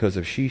Jerusalem because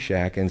of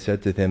Shishak, and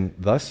said to them,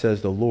 Thus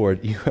says the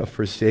Lord, you have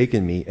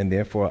forsaken me, and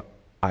therefore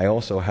I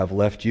also have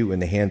left you in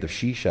the hand of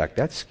Shishak.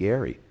 That's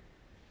scary.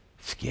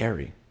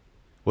 Scary.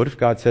 What if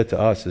God said to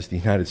us as the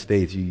United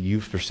States,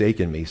 you've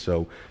forsaken me,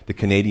 so the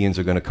Canadians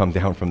are going to come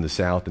down from the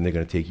south and they're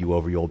going to take you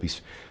over. You'll be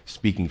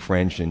speaking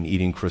French and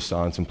eating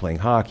croissants and playing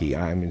hockey.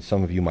 I mean,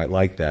 some of you might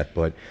like that,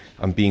 but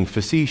I'm being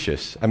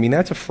facetious. I mean,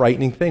 that's a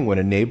frightening thing when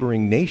a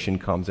neighboring nation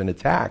comes and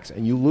attacks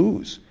and you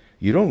lose.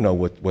 You don't know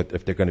what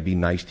if they're going to be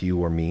nice to you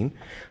or mean.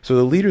 So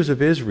the leaders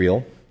of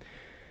Israel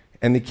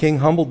and the king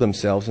humbled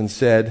themselves and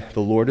said,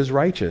 The Lord is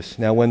righteous.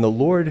 Now when the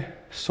Lord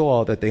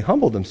saw that they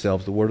humbled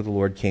themselves, the word of the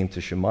Lord came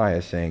to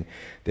Shemaiah, saying,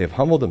 They have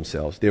humbled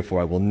themselves, therefore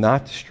I will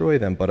not destroy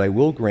them, but I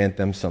will grant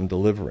them some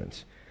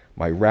deliverance.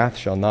 My wrath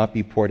shall not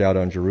be poured out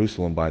on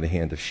Jerusalem by the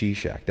hand of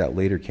Shishak. That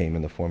later came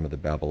in the form of the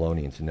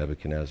Babylonians and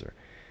Nebuchadnezzar.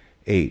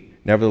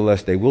 8.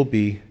 Nevertheless, they will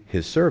be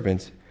his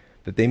servants,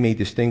 that they may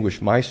distinguish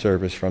my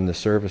service from the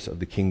service of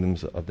the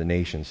kingdoms of the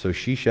nations. So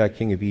Shishak,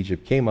 king of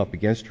Egypt, came up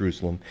against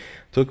Jerusalem,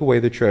 took away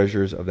the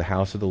treasures of the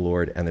house of the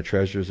Lord, and the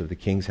treasures of the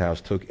king's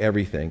house, took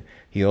everything.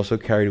 He also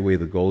carried away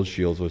the gold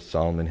shields which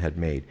Solomon had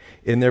made.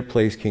 In their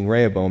place King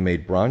Rehoboam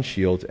made bronze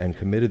shields and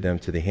committed them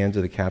to the hands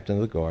of the captain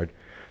of the guard,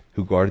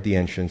 who guarded the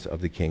entrance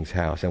of the king's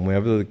house. And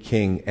whenever the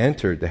king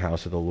entered the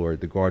house of the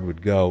Lord, the guard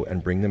would go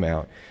and bring them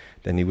out.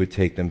 Then he would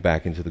take them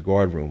back into the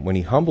guard room. When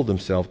he humbled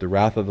himself, the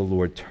wrath of the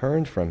Lord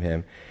turned from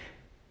him,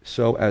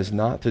 so as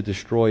not to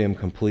destroy him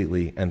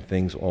completely, and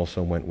things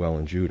also went well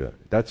in Judah.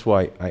 That's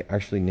why I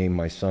actually named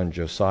my son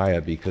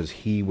Josiah, because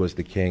he was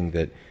the king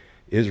that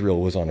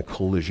Israel was on a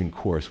collision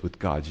course with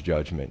God's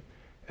judgment.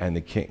 And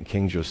the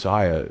King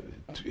Josiah,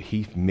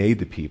 he made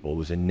the people. It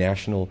was a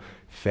national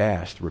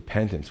fast,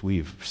 repentance.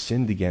 We've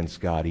sinned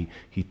against God.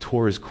 He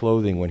tore his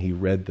clothing when he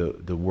read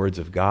the words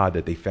of God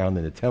that they found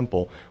in the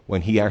temple,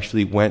 when he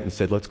actually went and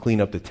said, let's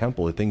clean up the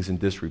temple, the thing's in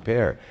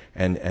disrepair.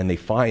 And they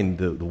find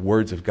the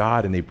words of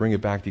God and they bring it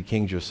back to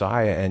King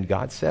Josiah, and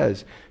God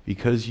says,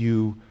 because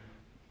you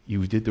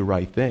did the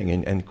right thing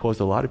and caused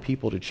a lot of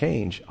people to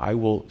change, I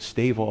will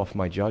stave off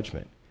my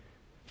judgment.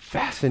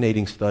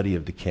 Fascinating study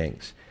of the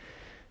kings.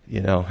 You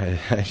know,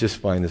 I just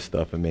find this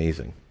stuff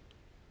amazing.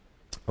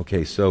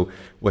 Okay, so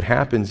what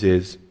happens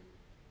is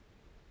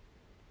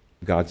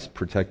God's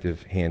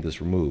protective hand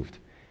is removed.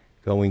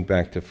 Going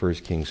back to 1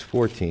 Kings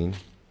 14,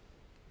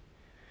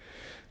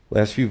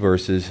 last few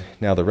verses.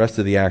 Now the rest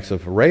of the acts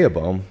of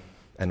Rehoboam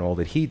and all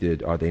that he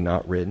did, are they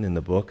not written in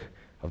the book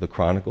of the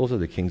Chronicles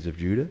of the kings of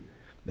Judah?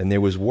 And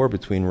there was war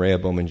between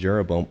Rehoboam and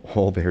Jeroboam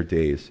all their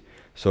days.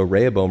 So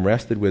Rehoboam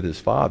rested with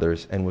his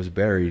fathers and was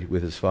buried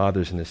with his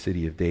fathers in the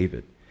city of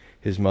David.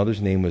 His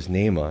mother's name was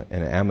Naamah,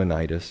 an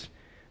Ammonitess.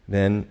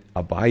 Then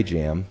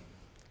Abijam,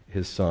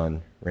 his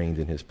son, reigned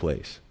in his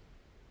place.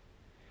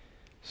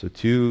 So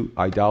two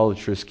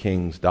idolatrous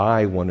kings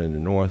die, one in the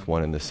north,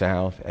 one in the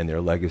south, and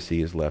their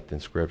legacy is left in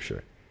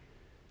Scripture.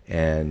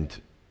 And,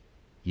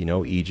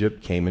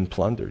 Egypt came and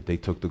plundered. They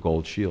took the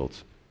gold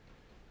shields.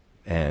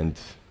 And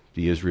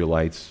the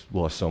Israelites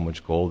lost so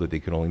much gold that they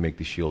could only make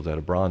the shields out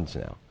of bronze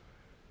now.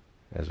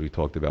 As we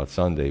talked about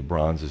Sunday,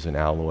 bronze is an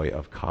alloy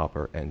of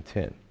copper and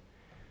tin,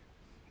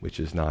 which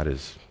is not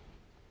as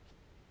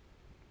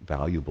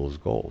valuable as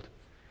gold.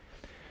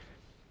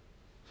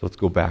 So let's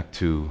go back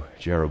to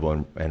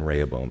Jeroboam and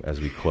Rehoboam as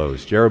we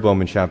close.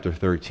 Jeroboam in chapter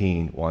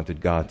 13 wanted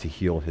God to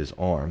heal his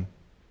arm,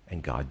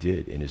 and God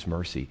did in his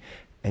mercy,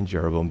 and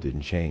Jeroboam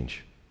didn't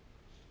change.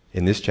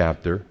 In this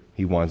chapter,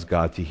 he wants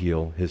God to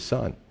heal his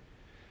son,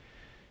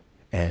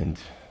 and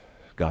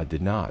God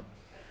did not.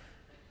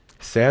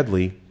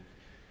 Sadly,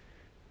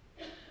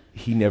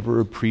 he never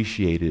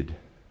appreciated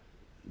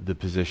the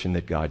position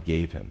that God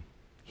gave him.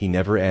 He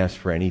never asked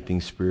for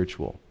anything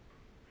spiritual,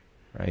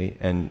 right?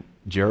 And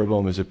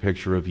Jeroboam is a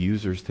picture of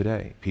users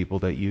today, people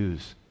that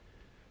use.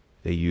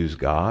 They use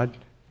God.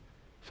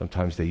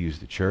 Sometimes they use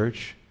the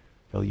church.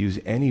 They'll use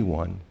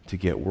anyone to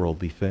get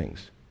worldly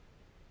things.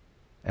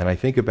 And I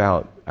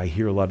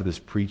hear a lot of this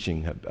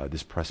preaching,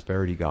 this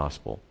prosperity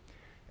gospel,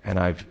 and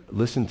I've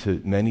listened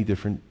to many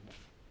different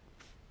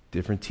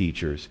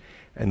teachers,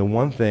 and the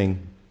one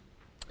thing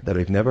that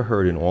I've never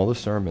heard in all the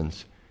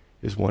sermons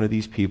is one of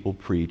these people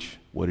preach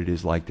what it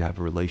is like to have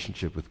a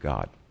relationship with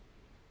God.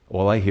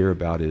 All I hear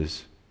about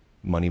is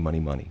money, money,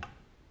 money.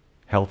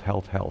 Health,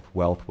 health, health.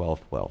 Wealth,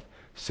 wealth, wealth.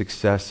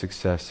 Success,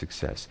 success,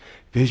 success.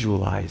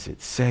 Visualize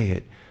it. Say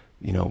it.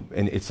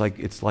 And it's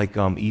like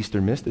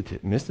Eastern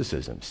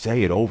mysticism.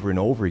 Say it over and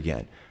over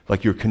again.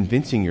 Like you're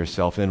convincing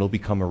yourself and it'll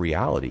become a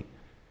reality.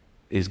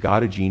 Is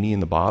God a genie in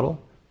the bottle?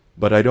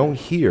 But I don't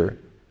hear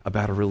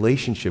about a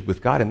relationship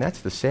with God, and that's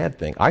the sad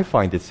thing. I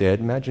find it sad.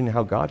 Imagine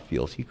how God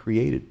feels. He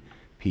created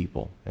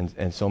people,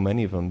 and so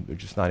many of them are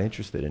just not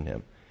interested in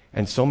him.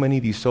 And so many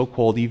of these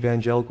so-called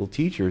evangelical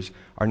teachers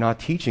are not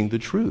teaching the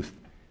truth.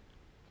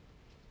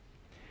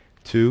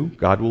 2,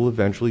 God will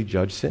eventually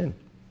judge sin.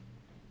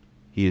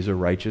 He is a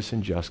righteous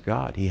and just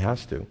God. He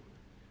has to.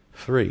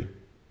 3,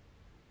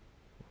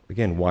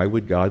 again, why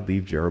would God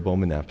leave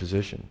Jeroboam in that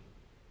position?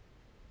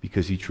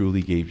 Because he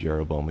truly gave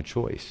Jeroboam a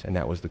choice, and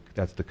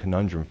that's the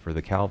conundrum for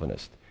the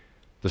Calvinist.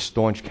 The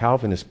staunch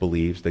Calvinist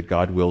believes that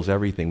God wills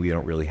everything. We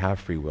don't really have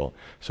free will.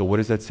 So what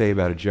does that say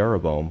about a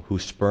Jeroboam who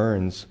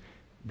spurns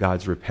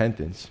God's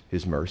repentance,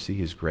 his mercy,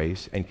 his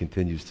grace, and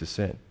continues to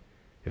sin?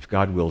 If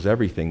God wills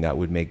everything, that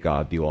would make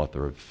God the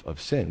author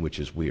of sin, which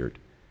is weird.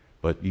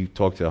 But you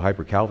talk to a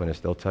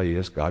hyper-Calvinist, they'll tell you,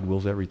 yes, God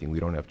wills everything. We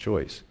don't have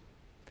choice.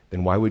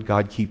 Then why would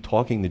God keep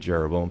talking to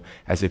Jeroboam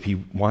as if he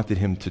wanted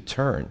him to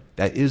turn?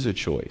 That is a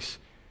choice.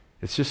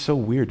 It's just so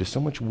weird. There's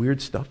so much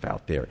weird stuff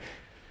out there.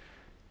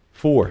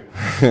 4,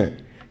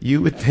 you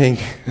would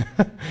think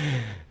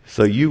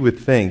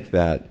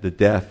that the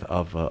death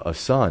of a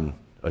son,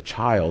 a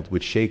child,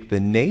 would shake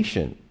the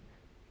nation.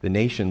 The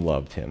nation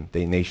loved him.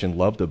 The nation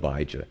loved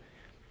Abijah,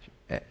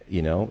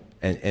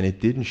 and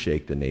it didn't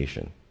shake the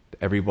nation.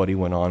 Everybody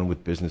went on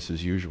with business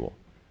as usual.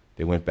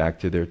 They went back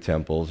to their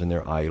temples and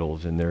their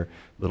idols and their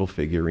little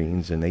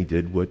figurines, and they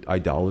did what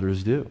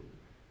idolaters do,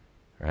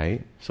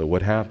 right? So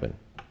what happened?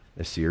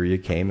 Assyria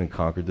came and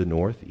conquered the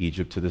north,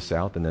 Egypt to the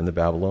south, and then the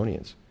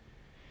Babylonians.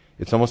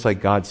 It's almost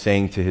like God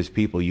saying to his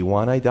people, you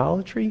want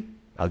idolatry?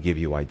 I'll give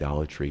you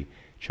idolatry.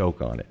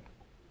 Choke on it.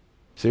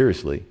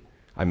 Seriously.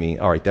 I mean,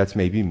 all right, that's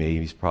maybe me.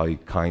 He's probably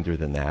kinder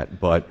than that.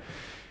 But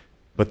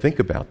think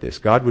about this.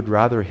 God would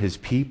rather his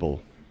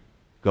people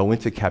go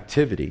into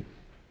captivity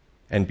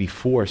and be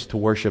forced to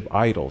worship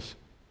idols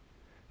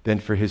than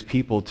for his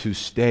people to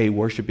stay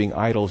worshiping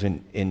idols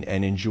and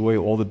enjoy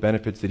all the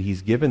benefits that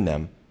he's given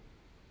them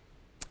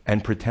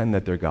and pretend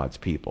that they're God's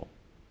people.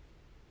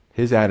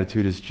 His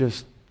attitude is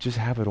just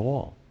have it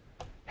all.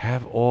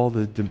 Have all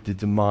the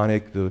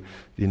demonic,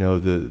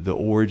 the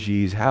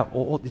orgies. Have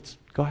all.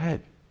 Go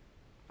ahead.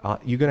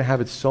 You're going to have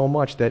it so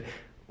much that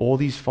all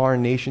these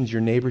foreign nations,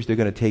 your neighbors, they're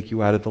going to take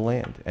you out of the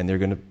land and they're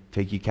going to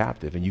take you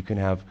captive, and you can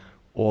have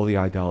all the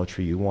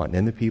idolatry you want. And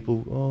then the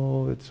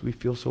people, we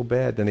feel so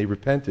bad. Then they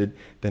repented.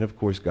 Then of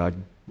course God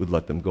would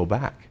let them go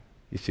back.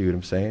 You see what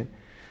I'm saying?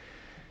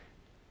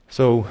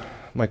 So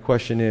my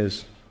question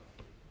is,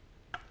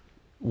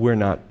 we're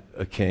not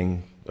a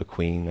king, a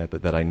queen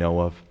that I know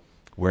of.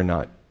 We're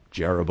not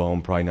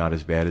Jeroboam, probably not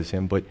as bad as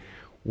him. But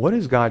what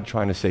is God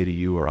trying to say to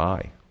you or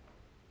I?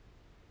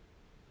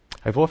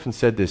 I've often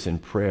said this in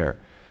prayer.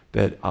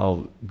 that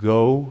I'll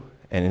go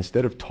and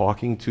instead of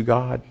talking to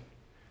God,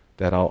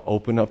 that I'll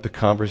open up the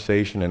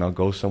conversation and I'll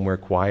go somewhere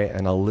quiet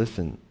and I'll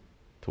listen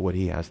to what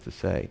he has to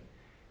say.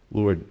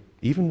 Lord,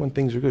 even when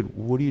things are good,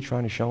 what are you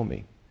trying to show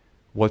me?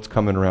 What's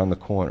coming around the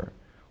corner?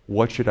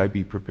 What should I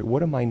be prepared?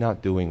 What am I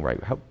not doing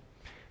right? How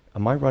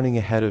am I running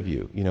ahead of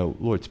you?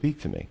 Lord,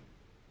 speak to me.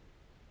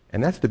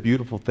 And that's the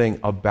beautiful thing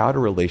about a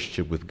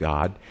relationship with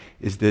God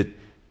is that,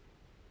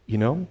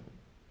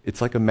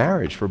 it's like a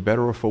marriage, for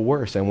better or for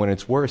worse. And when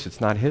it's worse,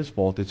 it's not his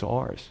fault, it's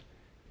ours.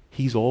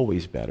 He's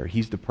always better.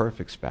 He's the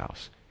perfect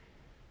spouse.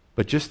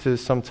 But just to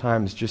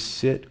sometimes just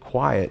sit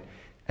quiet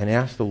and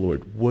ask the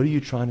Lord, what are you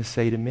trying to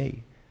say to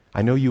me?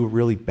 I know you were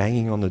really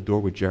banging on the door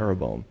with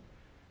Jeroboam.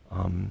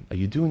 Are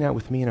you doing that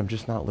with me and I'm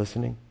just not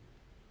listening?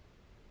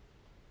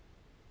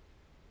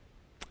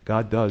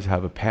 God does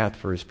have a path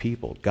for his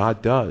people.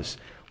 God does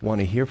want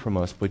to hear from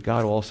us, but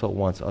God also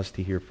wants us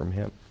to hear from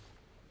him.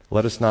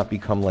 Let us not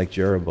become like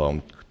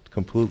Jeroboam,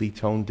 completely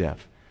tone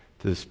deaf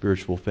to the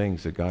spiritual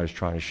things that God is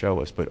trying to show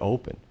us, but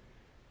open.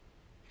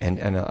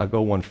 And I'll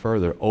go one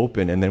further,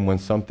 open, and then when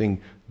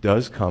something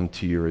does come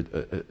to your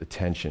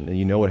attention, and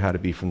you know it had to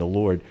be from the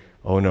Lord,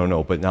 oh,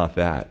 no, but not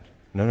that.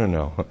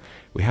 No.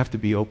 We have to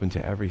be open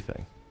to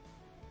everything.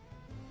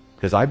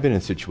 Because I've been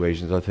in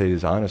situations, I'll tell you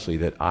this honestly,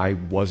 that I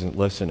wasn't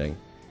listening.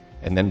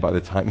 And then by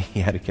the time he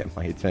had to get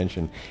my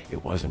attention,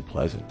 it wasn't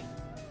pleasant.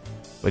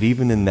 But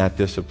even in that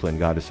discipline,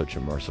 God is such a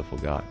merciful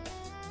God.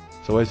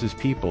 So as his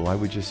people, I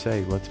would just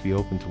say, let's be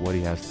open to what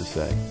he has to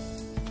say.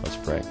 Let's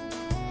pray.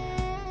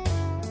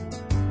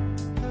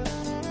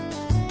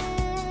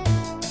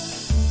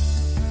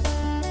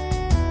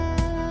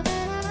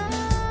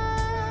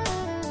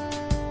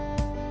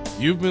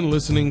 You've been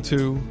listening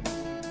to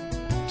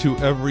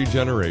Every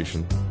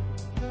Generation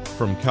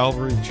from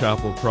Calvary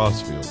Chapel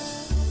Crossfields.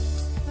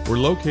 We're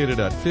located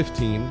at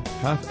 15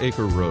 Half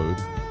Acre Road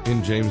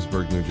in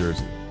Jamesburg, New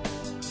Jersey.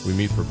 We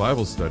meet for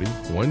Bible study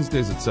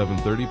Wednesdays at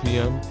 7:30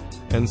 p.m.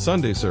 and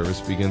Sunday service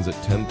begins at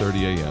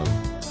 10:30 a.m.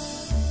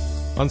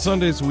 On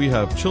Sundays, we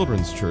have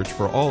children's church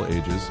for all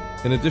ages,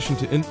 in addition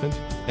to infant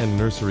and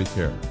nursery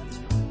care.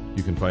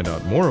 You can find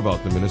out more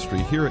about the ministry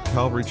here at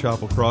Calvary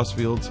Chapel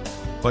Crossfields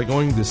by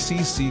going to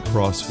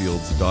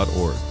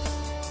cccrossfields.org.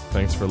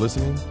 Thanks for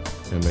listening,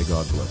 and may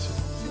God bless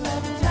you.